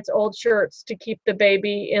 grandparents' old shirts to keep the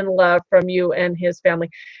baby in love from you and his family.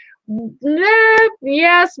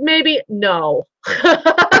 Yes, maybe, no.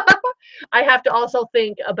 I have to also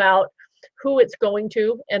think about who it's going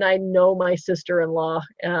to, and I know my sister-in-law.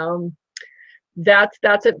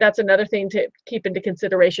 That's another thing to keep into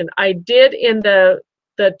consideration. I did in the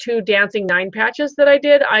 2 dancing 9 patches that I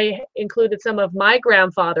did, I included some of my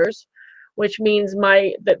grandfather's, which means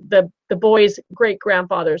the boys'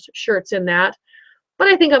 great-grandfather's shirts in that. But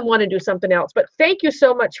I think I want to do something else. But thank you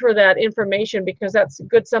so much for that information, because that's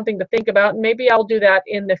good something to think about. And maybe I'll do that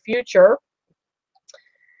in the future.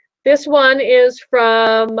 This one is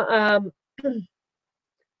from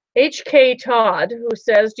HK Todd, who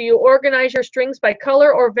says, do you organize your strings by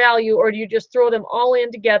color or value, or do you just throw them all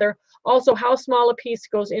in together? Also, how small a piece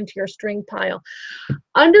goes into your string pile?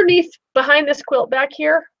 Underneath, behind this quilt back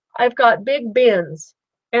here, I've got big bins.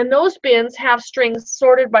 And those bins have strings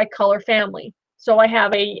sorted by color family. So I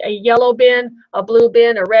have a yellow bin, a blue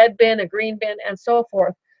bin, a red bin, a green bin, and so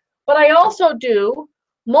forth. But I also do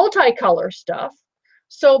multicolor stuff.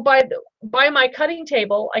 So by my cutting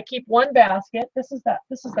table, I keep one basket. This is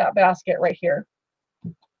that basket right here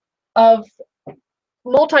of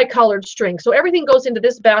multicolored string. So everything goes into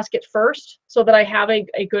this basket first so that I have a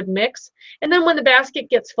good mix. And then when the basket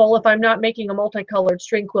gets full, if I'm not making a multicolored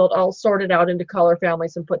string quilt, I'll sort it out into color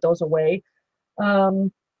families and put those away.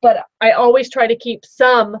 But I always try to keep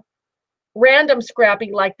some random scrappy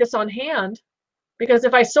like this on hand, because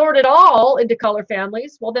if I sort it all into color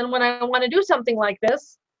families, well, then when I want to do something like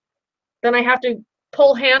this, then I have to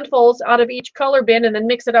pull handfuls out of each color bin and then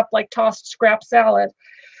mix it up like tossed scrap salad.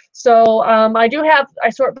 So I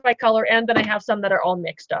sort by color, and then I have some that are all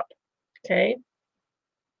mixed up. Okay.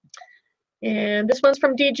 And this one's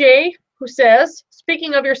from DJ, who says,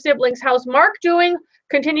 speaking of your siblings, how's Mark doing?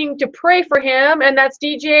 Continuing to pray for him. And that's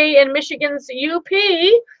DJ in Michigan's UP.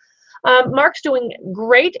 Mark's doing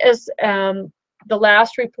great, as the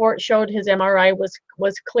last report showed his MRI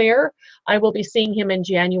was clear. I will be seeing him in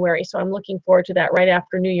January, so I'm looking forward to that right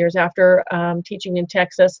after New Year's. After teaching in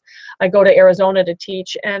Texas, I go to Arizona to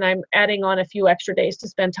teach, and I'm adding on a few extra days to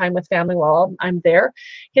spend time with family while I'm there.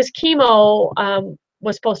 His chemo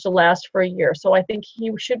was supposed to last for a year, so I think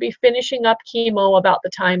he should be finishing up chemo about the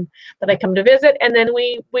time that I come to visit. And then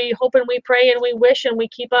we hope and we pray and we wish and we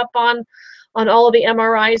keep up on all of the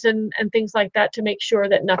MRIs and things like that to make sure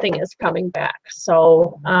that nothing is coming back.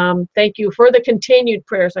 So thank you for the continued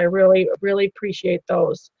prayers. I really, really appreciate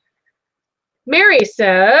those. Mary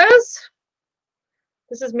says,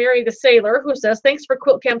 This is Mary the Sailor, who says, thanks for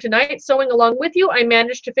Quilt-Cam tonight. Sewing along with you, I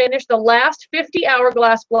managed to finish the last 50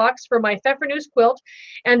 hourglass blocks for my Pfeffernuss quilt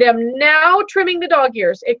and am now trimming the dog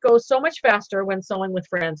ears. It goes so much faster when sewing with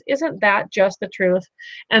friends. Isn't that just the truth?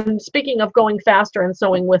 And speaking of going faster and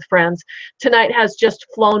sewing with friends, tonight has just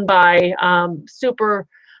flown by super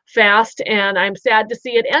fast, and I'm sad to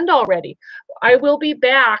see it end already. I will be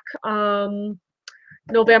back November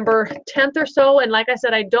 10th or so, and like I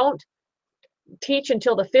said, I don't teach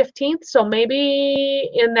until the 15th, so maybe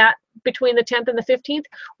in that between the 10th and the 15th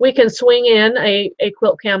we can swing in a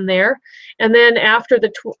Quilt-Cam there. And then after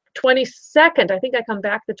the 22nd, I think I come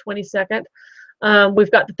back the 22nd,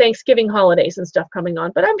 we've got the Thanksgiving holidays and stuff coming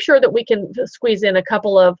on, but I'm sure that we can squeeze in a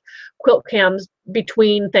couple of Quilt-Cams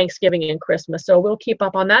between Thanksgiving and Christmas. So we'll keep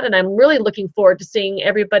up on that, and I'm really looking forward to seeing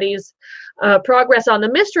everybody's progress on the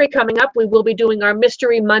mystery coming up. We will be doing our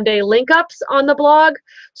Mystery Monday link ups on the blog,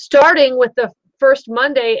 starting with the first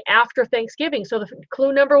Monday after Thanksgiving. So the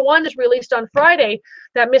clue number 1 is released on Friday.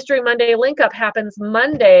 That Mystery Monday link up happens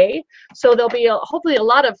Monday. So there'll be hopefully a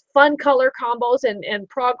lot of fun color combos and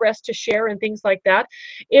progress to share and things like that.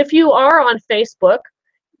 If you are on Facebook,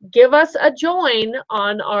 give us a join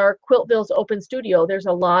on our Quiltville's Open Studio. There's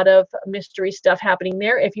a lot of mystery stuff happening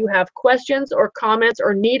there. If you have questions or comments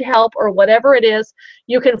or need help or whatever it is,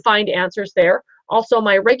 you can find answers there. Also,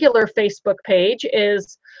 my regular Facebook page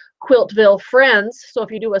is Quiltville Friends. So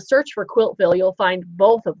if you do a search for Quiltville, you'll find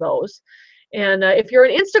both of those. And if you're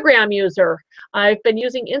an Instagram user, I've been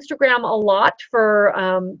using Instagram a lot for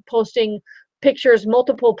posting pictures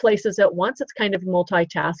multiple places at once. It's kind of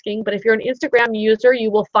multitasking. But if you're an Instagram user,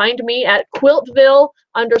 you will find me at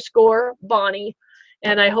Quiltville_Bonnie.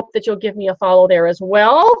 And I hope that you'll give me a follow there as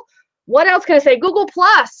well. What else can I say? Google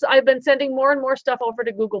Plus. I've been sending more and more stuff over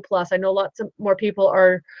to Google Plus. I know lots of more people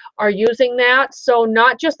are using that. So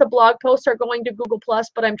not just the blog posts are going to Google Plus,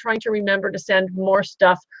 but I'm trying to remember to send more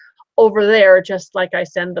stuff over there, just like I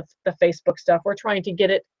send the Facebook stuff. We're trying to get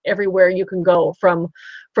it everywhere you can go, from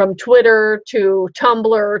Twitter to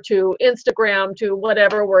Tumblr to Instagram to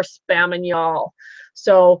whatever. We're spamming y'all.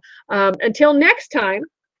 So until next time,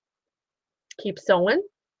 keep sewing.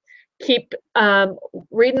 Keep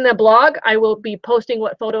reading the blog. I will be posting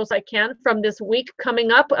what photos I can from this week coming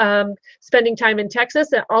up, spending time in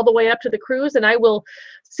Texas and all the way up to the cruise. And I will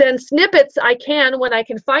send snippets I can when I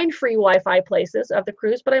can find free Wi-Fi places of the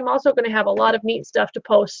cruise. But I'm also going to have a lot of neat stuff to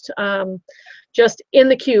post just in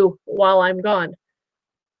the queue while I'm gone.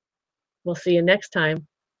 We'll see you next time.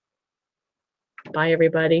 Bye,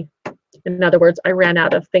 everybody. In other words, I ran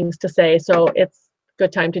out of things to say, so it's a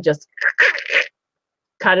good time to just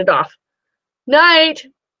cut it off. Night.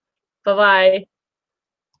 Bye-bye.